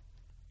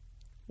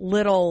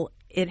little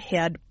it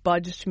had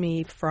budged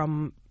me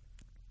from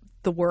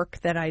the work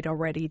that I'd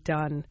already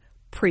done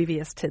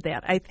previous to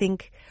that. I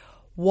think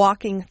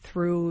walking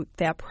through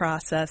that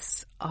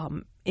process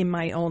in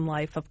my own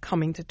life of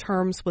coming to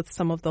terms with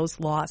some of those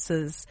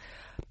losses,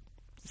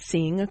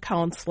 seeing a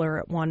counselor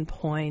at one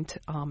point,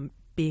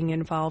 being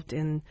involved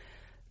in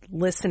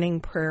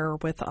listening prayer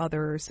with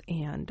others,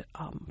 and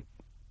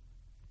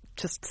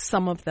just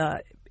some of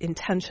the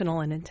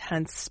intentional and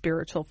intense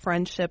spiritual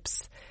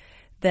friendships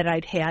that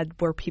I'd had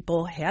where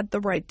people had the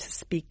right to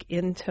speak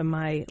into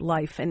my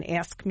life and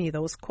ask me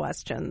those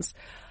questions,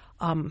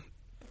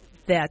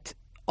 that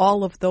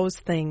all of those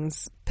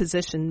things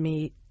positioned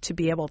me to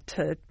be able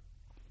to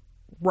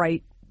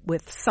write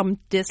with some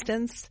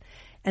distance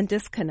and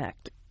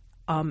disconnect.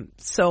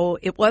 So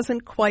it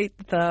wasn't quite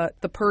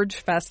the purge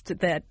fest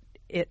that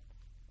it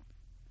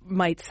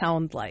might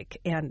sound like,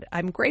 and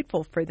I'm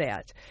grateful for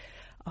that.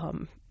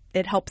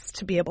 It helps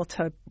to be able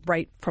to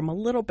write from a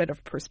little bit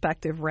of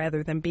perspective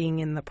rather than being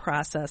in the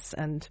process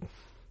and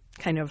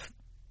kind of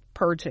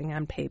purging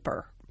on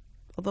paper.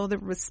 Although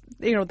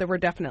there were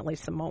definitely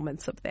some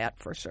moments of that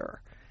for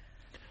sure.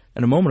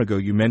 And a moment ago,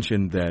 you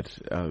mentioned that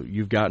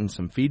you've gotten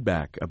some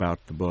feedback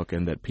about the book,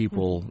 and that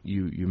people,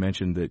 you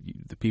mentioned that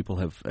the people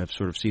have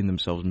sort of seen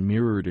themselves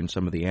mirrored in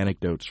some of the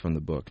anecdotes from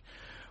the book.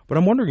 But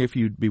I'm wondering if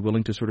you'd be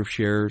willing to sort of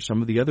share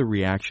some of the other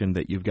reaction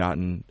that you've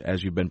gotten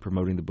as you've been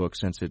promoting the book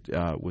since it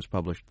was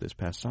published this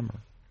past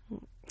summer.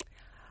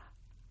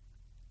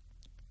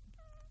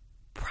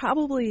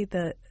 Probably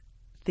the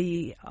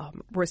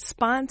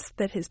response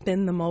that has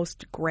been the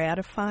most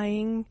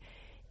gratifying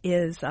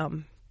is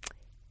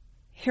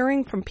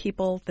hearing from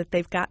people that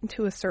they've gotten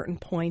to a certain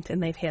point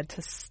and they've had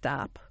to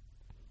stop.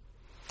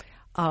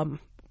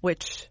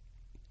 Which,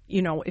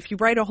 if you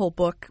write a whole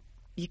book,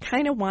 you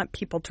kind of want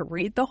people to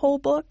read the whole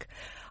book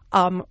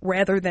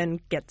rather than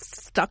get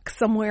stuck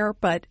somewhere.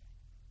 But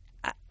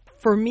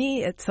for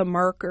me, it's a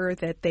marker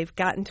that they've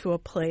gotten to a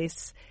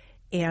place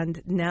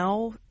and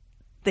now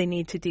they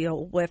need to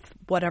deal with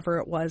whatever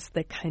it was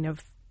that kind of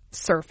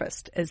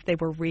surfaced as they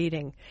were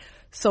reading.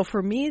 So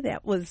for me,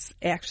 that was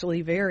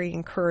actually very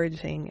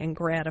encouraging and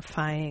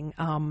gratifying.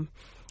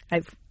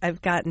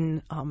 I've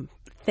gotten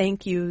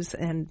thank yous,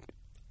 and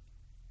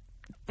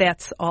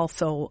that's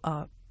also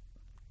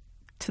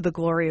to the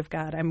glory of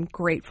God. I'm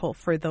grateful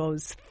for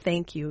those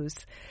thank yous,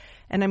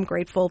 and I'm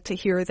grateful to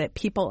hear that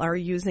people are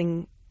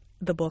using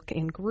the book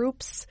in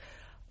groups,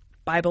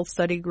 Bible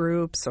study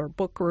groups or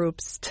book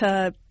groups,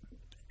 to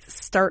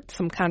start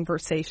some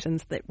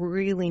conversations that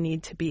really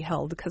need to be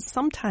held, because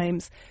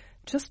sometimes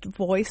just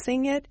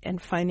voicing it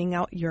and finding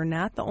out you're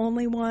not the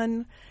only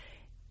one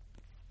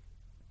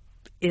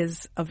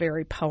is a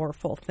very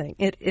powerful thing.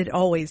 It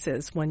always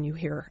is when you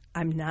hear,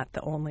 I'm not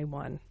the only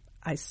one.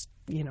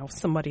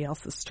 Somebody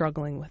else is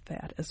struggling with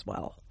that as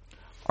well.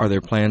 Are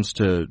there plans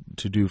to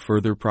do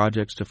further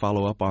projects to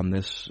follow up on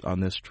this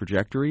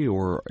trajectory,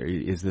 or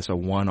is this a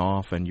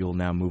one-off and you'll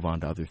now move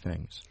on to other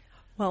things?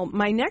 Well,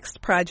 my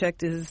next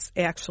project is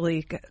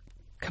actually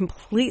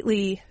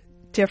completely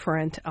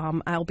different.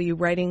 I'll be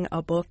writing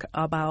a book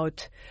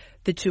about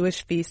the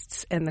Jewish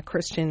feasts and the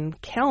Christian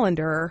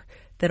calendar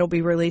that'll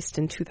be released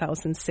in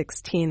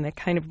 2016 that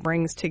kind of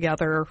brings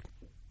together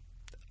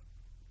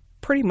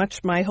pretty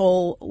much my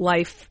whole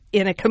life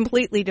in a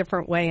completely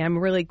different way. I'm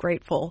really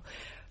grateful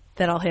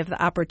that I'll have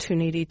the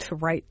opportunity to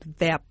write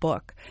that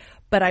book.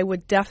 But I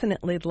would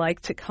definitely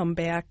like to come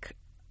back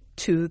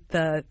to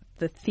the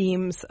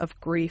themes of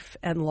grief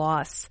and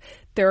loss.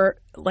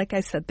 Like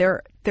I said,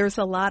 there's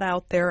a lot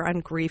out there on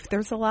grief.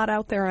 There's a lot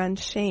out there on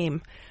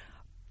shame.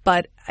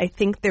 But I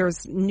think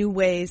there's new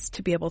ways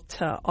to be able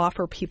to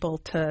offer people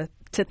to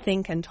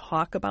think and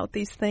talk about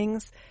these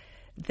things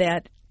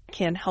that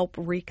can help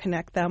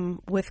reconnect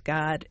them with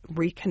God,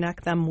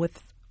 reconnect them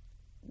with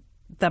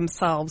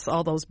themselves,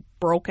 all those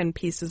broken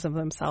pieces of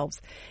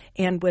themselves,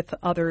 and with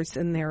others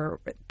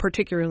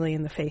particularly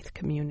in the faith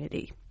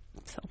community.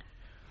 So.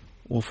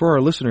 Well, for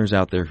our listeners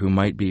out there who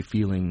might be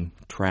feeling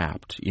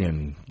trapped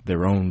in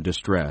their own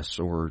distress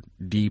or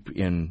deep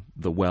in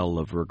the well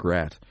of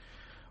regret,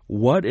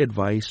 what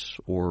advice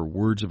or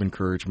words of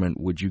encouragement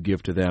would you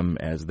give to them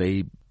as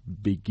they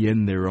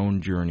begin their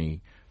own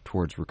journey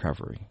towards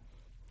recovery?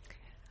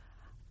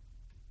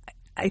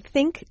 I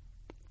think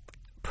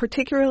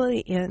particularly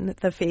in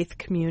the faith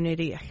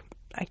community,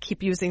 I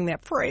keep using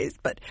that phrase,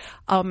 but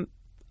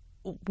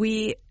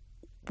we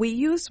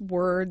use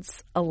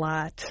words a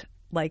lot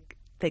like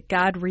that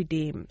God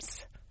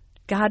redeems,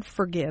 God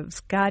forgives,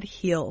 God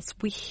heals.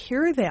 We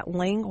hear that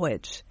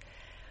language,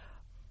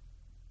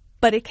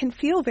 but it can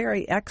feel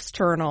very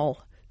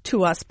external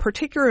to us,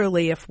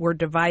 particularly if we're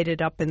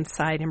divided up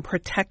inside and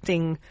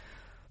protecting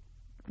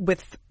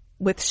with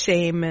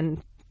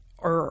shame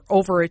or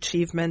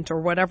overachievement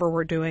or whatever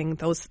we're doing,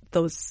 those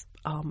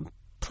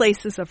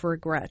places of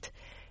regret.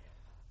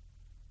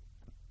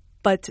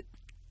 But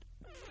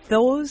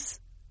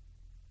those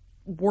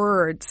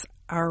words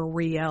are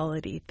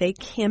reality. They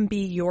can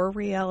be your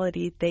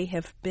reality. They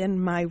have been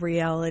my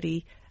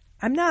reality.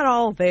 I'm not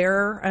all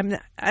there.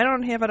 I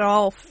don't have it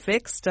all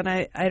fixed, and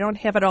I don't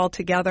have it all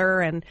together.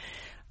 And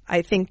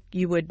I think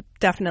you would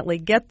definitely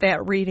get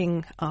that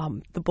reading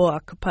the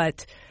book.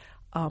 But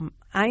I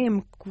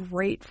am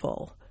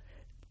grateful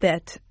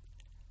that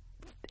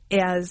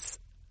as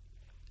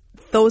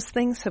those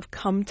things have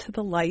come to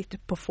the light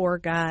before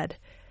God,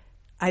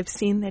 I've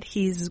seen that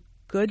He's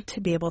good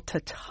to be able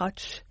to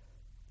touch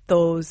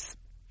those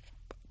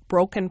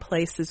broken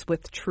places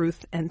with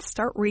truth and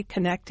start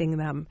reconnecting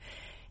them.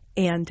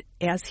 And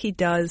as He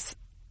does,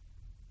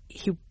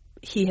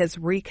 He has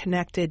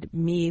reconnected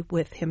me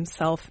with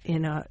Himself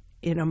in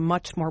a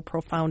much more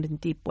profound and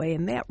deep way.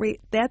 And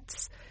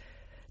that's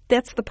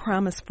the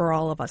promise for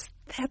all of us.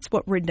 That's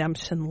what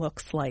redemption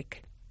looks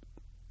like.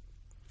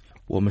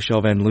 Well,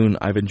 Michelle Van Loon,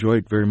 I've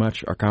enjoyed very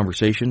much our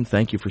conversation.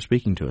 Thank you for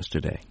speaking to us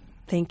today.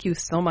 Thank you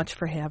so much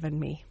for having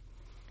me.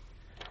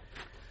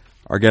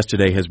 Our guest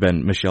today has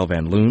been Michelle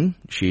Van Loon.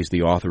 She's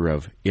the author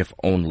of If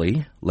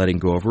Only, Letting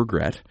Go of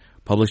Regret,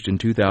 published in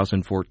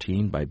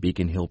 2014 by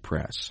Beacon Hill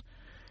Press.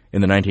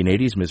 In the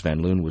 1980s, Ms.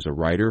 Van Loon was a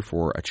writer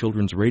for a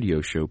children's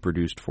radio show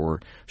produced for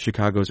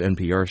Chicago's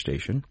NPR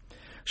station.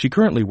 She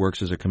currently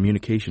works as a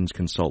communications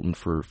consultant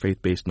for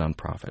faith-based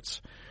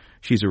nonprofits.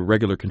 She's a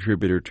regular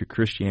contributor to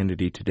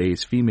Christianity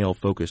Today's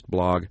female-focused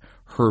blog,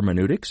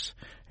 Hermeneutics,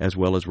 as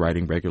well as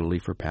writing regularly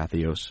for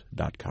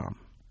Patheos.com.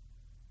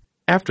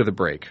 After the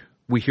break,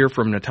 we hear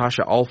from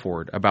Natasha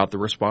Alford about the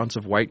response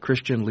of white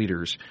Christian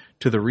leaders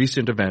to the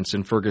recent events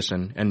in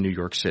Ferguson and New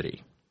York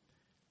City.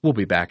 We'll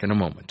be back in a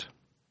moment.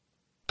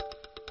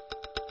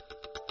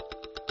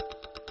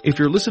 If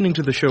you're listening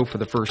to the show for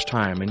the first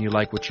time and you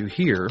like what you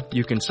hear,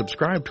 you can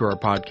subscribe to our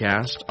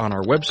podcast on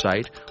our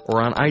website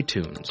or on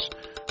iTunes.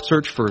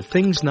 Search for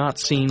Things Not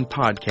Seen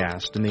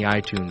Podcast in the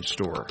iTunes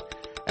store.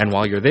 And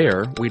while you're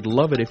there, we'd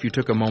love it if you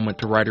took a moment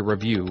to write a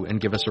review and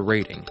give us a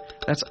rating.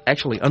 That's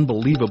actually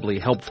unbelievably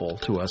helpful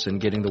to us in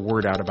getting the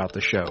word out about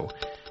the show.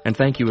 And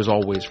thank you as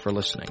always for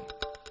listening.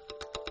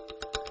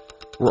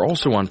 We're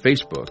also on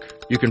Facebook.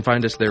 You can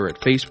find us there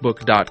at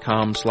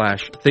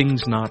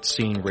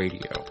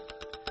facebook.com/thingsnotseenradio.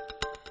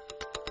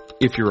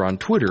 If you're on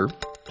Twitter,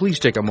 please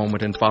take a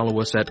moment and follow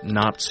us at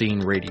Not Seen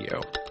Radio.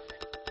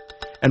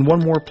 And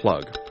one more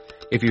plug.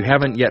 If you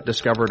haven't yet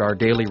discovered our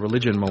Daily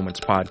Religion Moments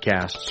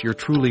podcasts, you're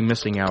truly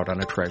missing out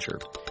on a treasure.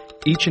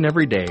 Each and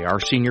every day, our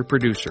senior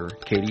producer,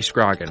 Katie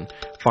Scroggin,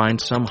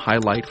 finds some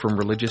highlight from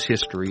religious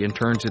history and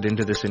turns it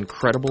into this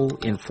incredible,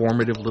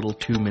 informative little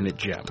 2-minute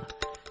gem.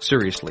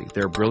 Seriously,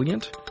 they're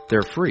brilliant,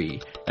 they're free,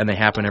 and they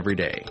happen every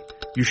day.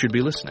 You should be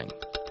listening.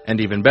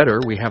 And even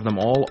better, we have them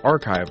all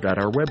archived at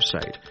our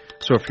website.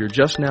 So if you're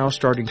just now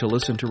starting to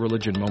listen to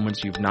Religion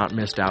Moments, you've not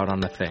missed out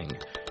on a thing.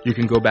 You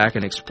can go back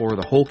and explore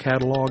the whole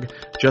catalog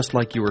just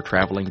like you were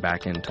traveling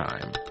back in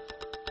time.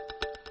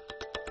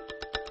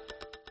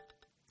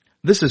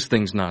 This is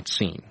Things Not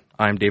Seen.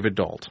 I'm David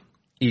Dalt.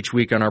 Each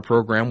week on our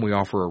program, we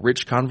offer a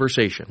rich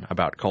conversation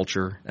about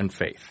culture and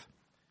faith.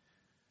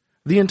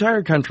 The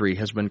entire country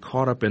has been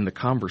caught up in the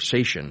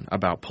conversation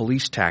about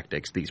police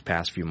tactics these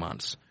past few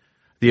months.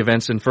 The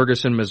events in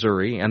Ferguson,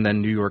 Missouri, and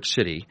then New York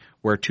City,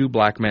 where 2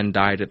 black men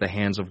died at the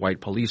hands of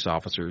white police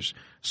officers,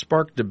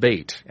 sparked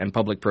debate and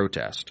public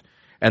protest.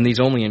 And these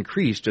only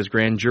increased as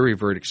grand jury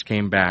verdicts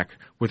came back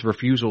with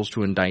refusals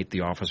to indict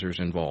the officers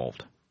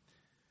involved.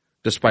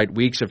 Despite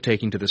weeks of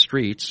taking to the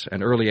streets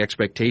and early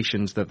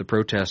expectations that the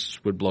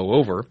protests would blow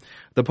over,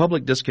 the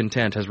public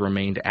discontent has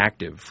remained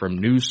active from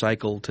news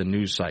cycle to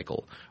news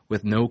cycle,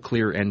 with no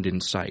clear end in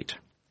sight.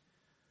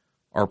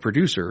 Our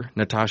producer,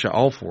 Natasha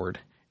Alford,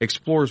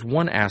 explores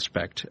one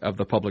aspect of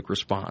the public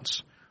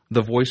response,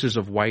 the voices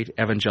of white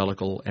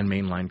evangelical and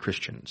mainline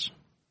Christians.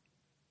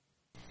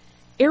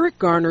 Eric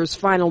Garner's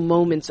final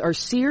moments are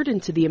seared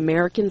into the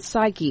American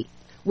psyche.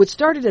 What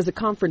started as a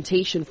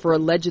confrontation for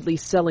allegedly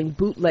selling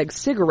bootleg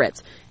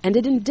cigarettes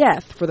ended in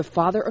death for the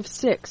father of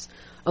 6.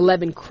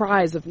 11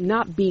 cries of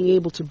not being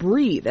able to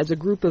breathe as a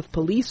group of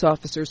police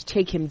officers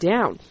take him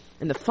down,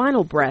 and the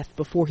final breath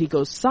before he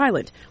goes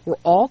silent were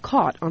all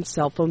caught on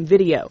cell phone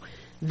video,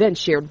 then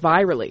shared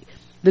virally.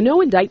 The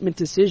no indictment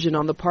decision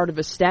on the part of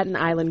a Staten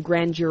Island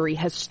grand jury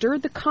has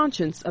stirred the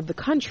conscience of the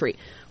country,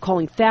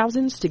 calling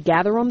thousands to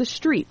gather on the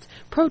streets,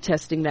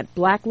 protesting that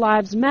Black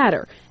Lives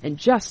Matter and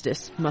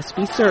justice must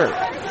be served.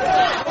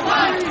 Black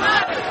Lives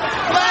Matter!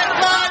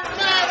 Black Lives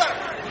Matter!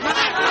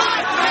 Black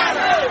Lives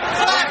Matter!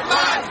 Black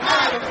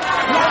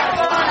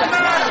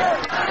Lives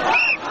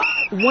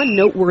Matter! One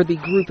noteworthy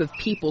group of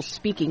people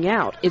speaking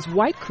out is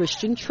white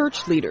Christian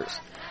church leaders.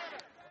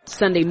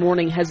 Sunday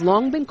morning has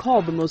long been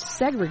called the most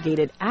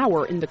segregated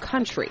hour in the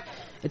country.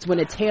 It's when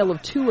a tale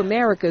of 2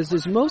 Americas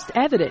is most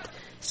evident,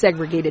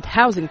 segregated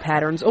housing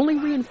patterns only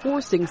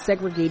reinforcing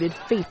segregated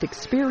faith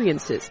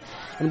experiences.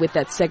 And with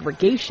that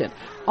segregation,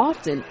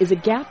 often is a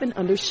gap in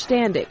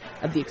understanding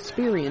of the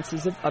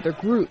experiences of other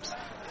groups.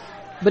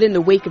 But in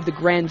the wake of the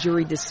grand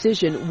jury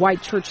decision,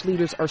 white church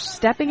leaders are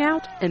stepping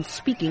out and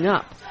speaking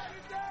up.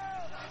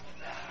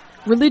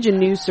 Religion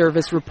News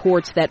Service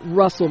reports that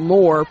Russell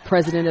Moore,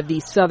 president of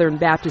the Southern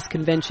Baptist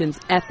Convention's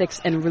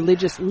Ethics and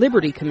Religious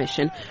Liberty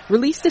Commission,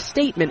 released a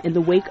statement in the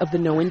wake of the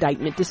no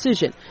indictment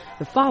decision.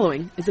 The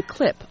following is a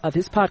clip of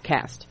his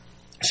podcast.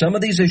 Some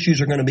of these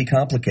issues are going to be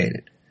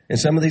complicated. And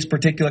some of these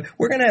particular,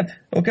 we're going to have,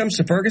 when it comes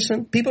to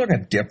Ferguson, people are going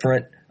to have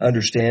different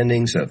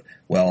understandings of,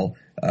 well,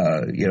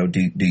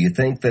 do you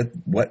think that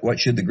what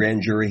should the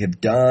grand jury have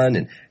done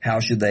and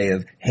how should they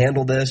have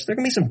handled this? There are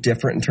going to be some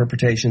different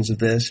interpretations of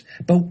this.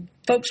 But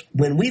folks,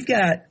 when we've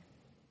got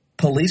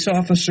police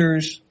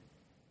officers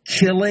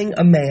killing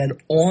a man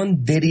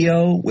on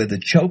video with a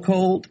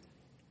chokehold,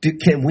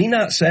 can we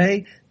not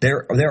say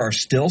there are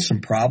still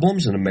some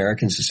problems in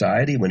American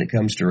society when it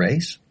comes to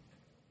race?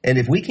 And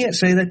if we can't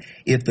say that,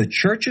 if the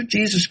Church of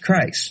Jesus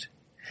Christ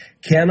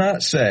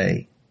cannot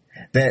say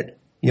that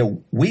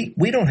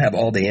we don't have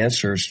all the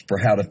answers for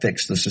how to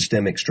fix the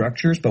systemic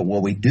structures, but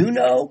what we do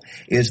know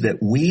is that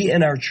we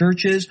in our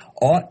churches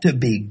ought to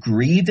be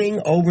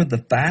grieving over the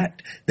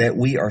fact that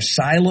we are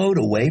siloed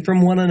away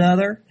from one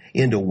another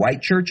into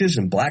white churches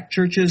and black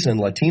churches and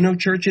Latino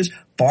churches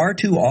far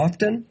too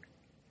often.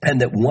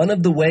 And that one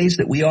of the ways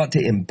that we ought to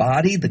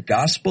embody the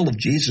gospel of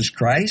Jesus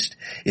Christ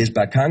is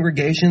by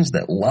congregations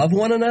that love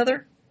one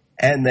another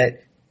and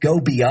that go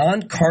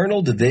beyond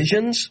carnal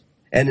divisions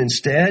and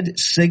instead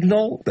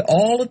signal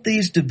all of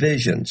these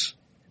divisions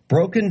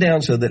broken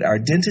down so that our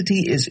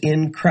identity is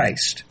in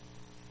Christ.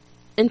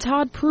 And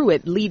Todd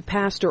Pruitt, lead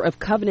pastor of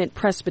Covenant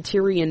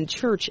Presbyterian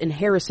Church in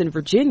Harrison,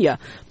 Virginia,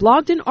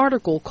 blogged an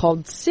article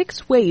called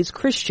 6 Ways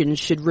Christians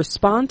Should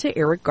Respond to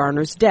Eric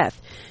Garner's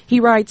Death. He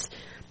writes,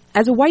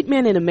 "As a white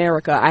man in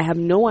America, I have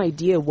no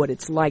idea what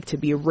it's like to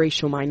be a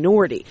racial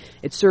minority.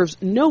 It serves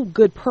no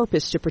good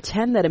purpose to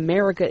pretend that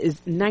America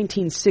is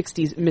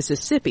 1960s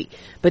Mississippi,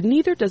 but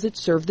neither does it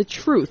serve the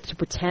truth to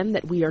pretend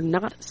that we are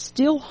not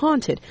still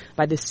haunted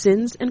by the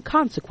sins and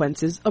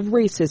consequences of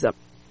racism."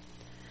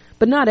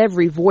 But not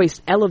every voice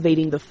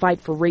elevating the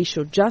fight for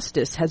racial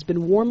justice has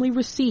been warmly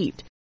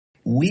received.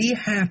 We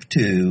have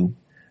to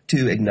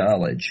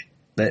acknowledge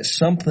that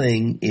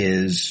something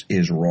is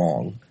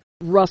wrong.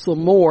 Russell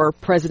Moore,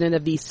 president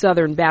of the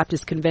Southern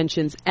Baptist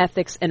Convention's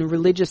Ethics and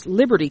Religious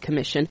Liberty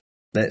Commission,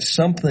 that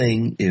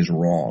something is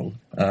wrong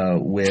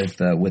with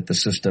the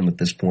system at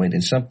this point,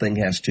 and something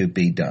has to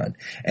be done.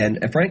 And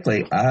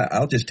frankly,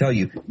 I'll just tell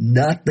you,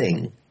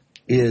 nothing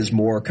is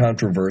more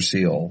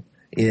controversial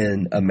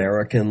in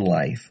American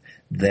life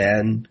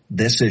than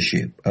this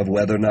issue of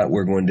whether or not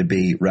we're going to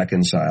be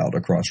reconciled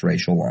across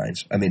racial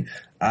lines. I mean,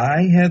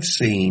 I have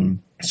seen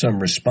some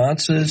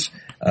responses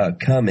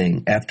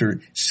coming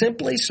after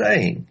simply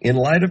saying, in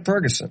light of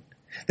Ferguson,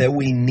 that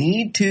we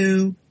need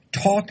to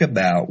talk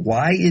about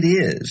why it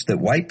is that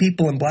white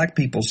people and black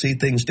people see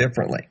things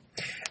differently.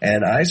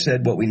 And I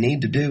said what we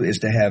need to do is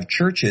to have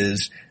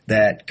churches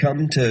that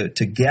come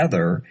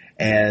together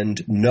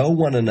and know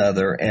one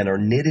another and are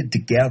knitted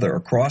together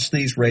across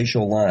these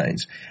racial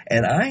lines.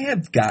 And I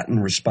have gotten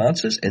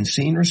responses and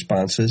seen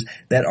responses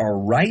that are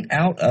right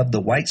out of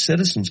the White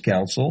Citizens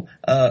Council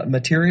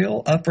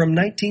material from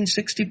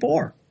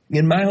 1964.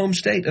 In my home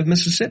state of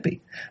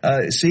Mississippi,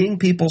 seeing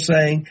people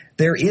saying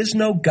there is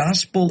no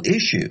gospel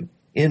issue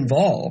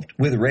involved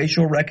with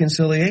racial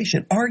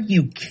reconciliation. Are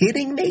you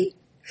kidding me?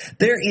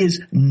 There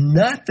is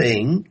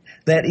nothing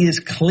that is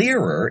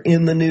clearer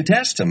in the New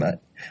Testament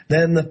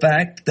than the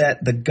fact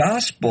that the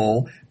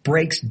gospel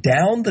breaks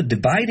down the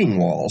dividing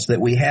walls that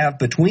we have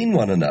between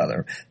one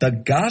another. The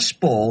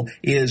gospel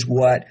is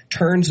what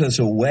turns us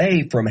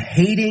away from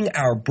hating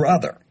our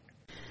brother.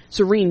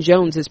 Serene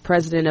Jones is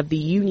president of the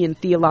Union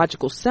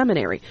Theological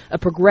Seminary, a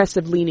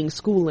progressive-leaning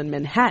school in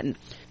Manhattan.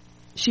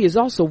 She is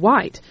also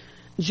white.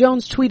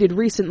 Jones tweeted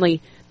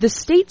recently, "The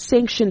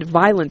state-sanctioned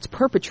violence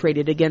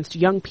perpetrated against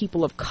young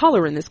people of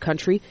color in this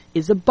country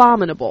is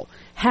abominable.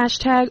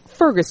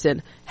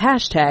 #Ferguson,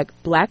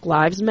 #Black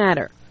Lives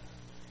Matter."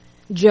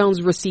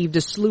 Jones received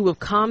a slew of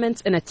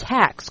comments and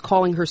attacks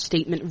calling her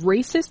statement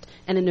racist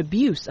and an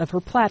abuse of her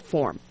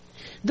platform.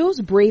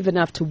 Those brave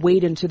enough to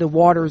wade into the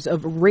waters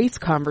of race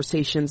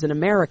conversations in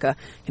America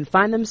can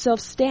find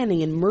themselves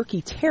standing in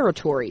murky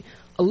territory,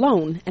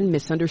 alone and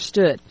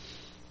misunderstood.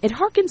 It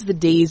harkens the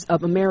days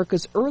of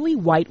America's early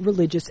white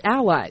religious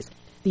allies,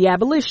 the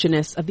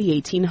abolitionists of the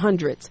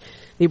 1800s.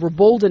 They were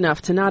bold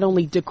enough to not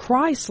only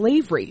decry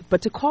slavery,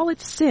 but to call it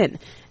sin,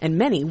 and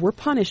many were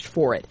punished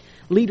for it.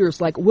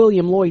 Leaders like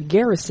William Lloyd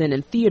Garrison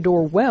and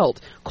Theodore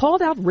Weld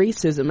called out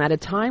racism at a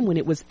time when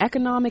it was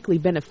economically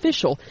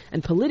beneficial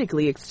and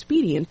politically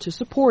expedient to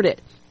support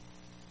it.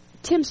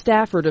 Tim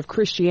Stafford of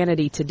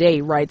Christianity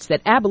Today writes that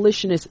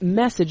abolitionists'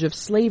 message of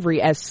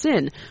slavery as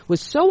sin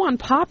was so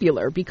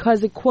unpopular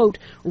because it, quote,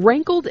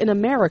 rankled in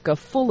America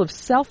full of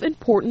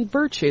self-important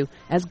virtue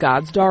as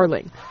God's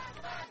darling.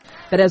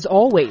 But as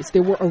always,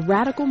 there were a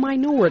radical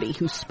minority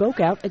who spoke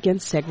out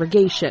against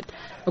segregation.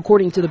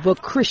 According to the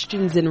book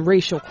Christians in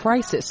Racial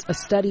Crisis, a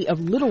study of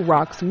Little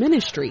Rock's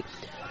ministry,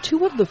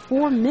 2 of the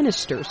 4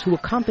 ministers who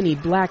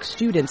accompanied black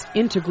students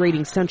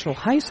integrating Central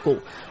High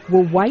School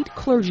were white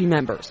clergy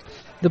members.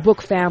 The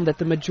book found that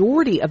the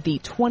majority of the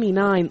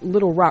 29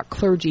 Little Rock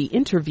clergy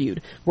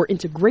interviewed were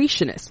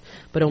integrationists,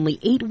 but only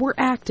 8 were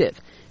active.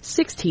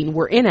 16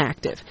 were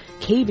inactive,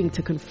 caving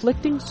to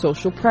conflicting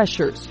social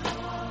pressures.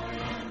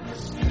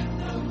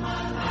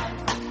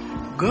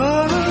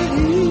 God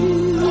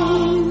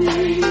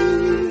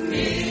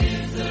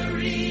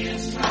misery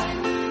is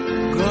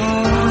right.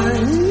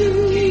 God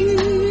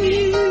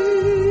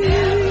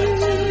never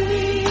to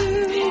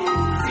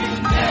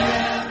leave me.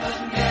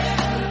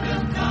 You never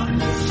come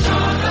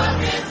short of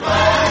His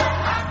word.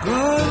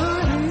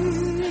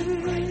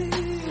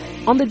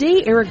 On the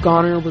day Eric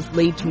Garner was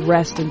laid to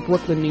rest in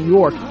Brooklyn, New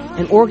York,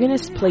 an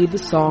organist played the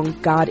song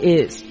God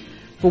Is.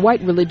 For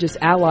white religious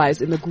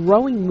allies in the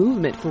growing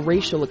movement for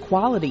racial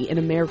equality in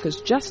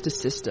America's justice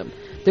system,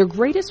 their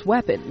greatest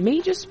weapon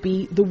may just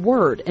be the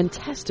word and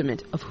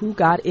testament of who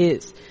God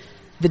is.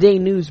 The day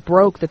news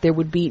broke that there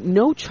would be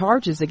no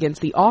charges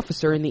against the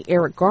officer in the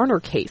Eric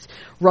Garner case.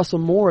 Russell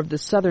Moore of the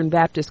Southern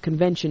Baptist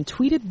Convention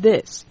tweeted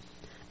this: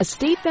 "A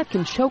state that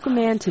can choke a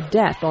man to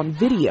death on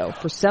video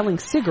for selling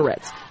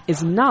cigarettes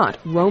is not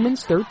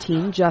Romans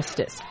 13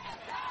 justice."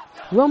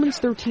 Romans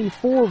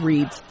 13:4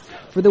 reads,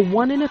 "For the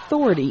one in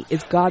authority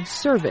is God's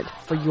servant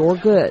for your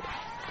good."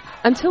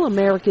 Until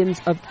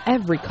Americans of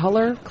every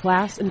color,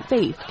 class, and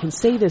faith can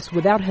say this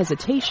without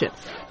hesitation,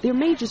 there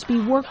may just be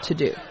work to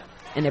do.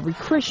 And every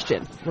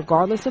Christian,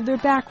 regardless of their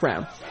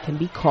background, can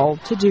be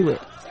called to do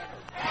it.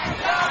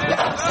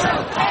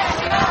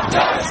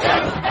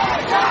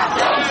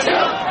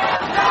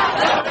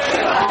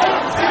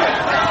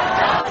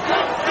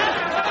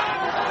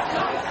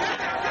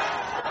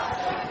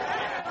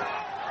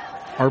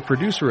 Our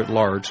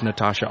producer-at-large,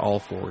 Natasha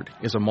Alford,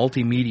 is a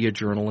multimedia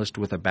journalist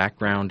with a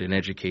background in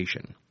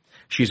education.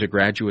 She's a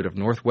graduate of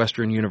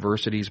Northwestern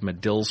University's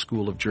Medill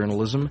School of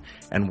Journalism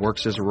and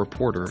works as a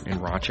reporter in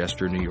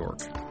Rochester, New York.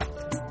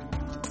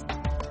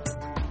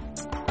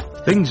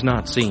 Things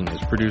Not Seen is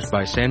produced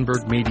by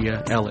Sandberg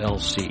Media,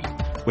 LLC,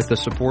 with the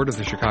support of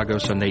the Chicago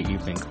Sunday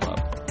Evening Club.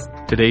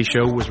 Today's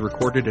show was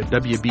recorded at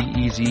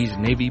WBEZ's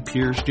Navy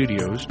Pier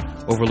Studios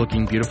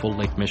overlooking beautiful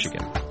Lake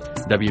Michigan.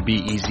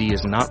 WBEZ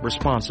is not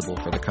responsible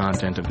for the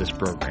content of this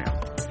program.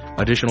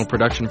 Additional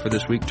production for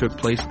this week took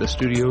place at the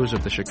studios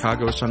of the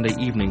Chicago Sunday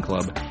Evening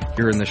Club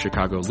here in the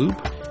Chicago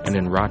Loop and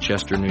in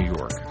Rochester, New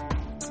York.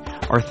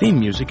 Our theme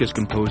music is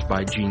composed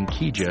by Gene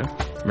Kija.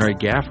 Mary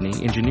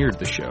Gaffney engineered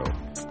the show.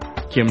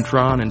 Kim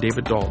Tron and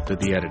David Dault did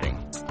the editing.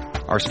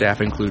 Our staff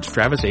includes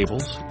Travis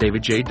Abels,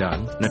 David J.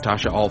 Dunn,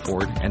 Natasha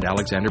Alford, and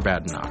Alexander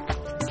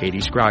Badenoch.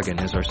 Katie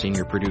Scroggin is our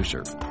senior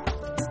producer.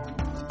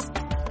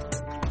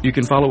 You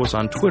can follow us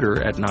on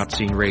Twitter at Not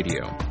Seen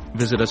Radio.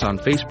 Visit us on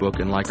Facebook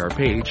and like our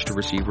page to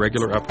receive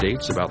regular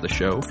updates about the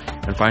show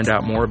and find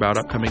out more about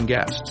upcoming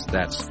guests.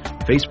 That's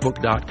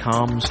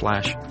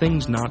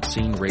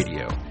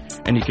facebook.com/thingsnotseenradio.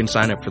 And you can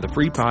sign up for the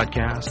free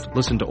podcast,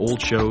 listen to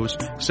old shows,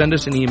 send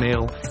us an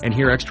email, and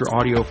hear extra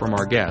audio from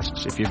our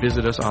guests if you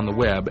visit us on the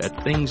web at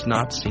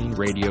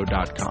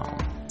thingsnotseenradio.com.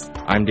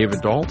 I'm David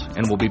Dault,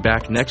 and we'll be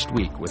back next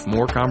week with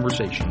more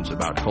conversations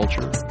about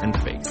culture and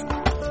faith.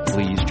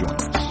 Please join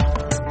us.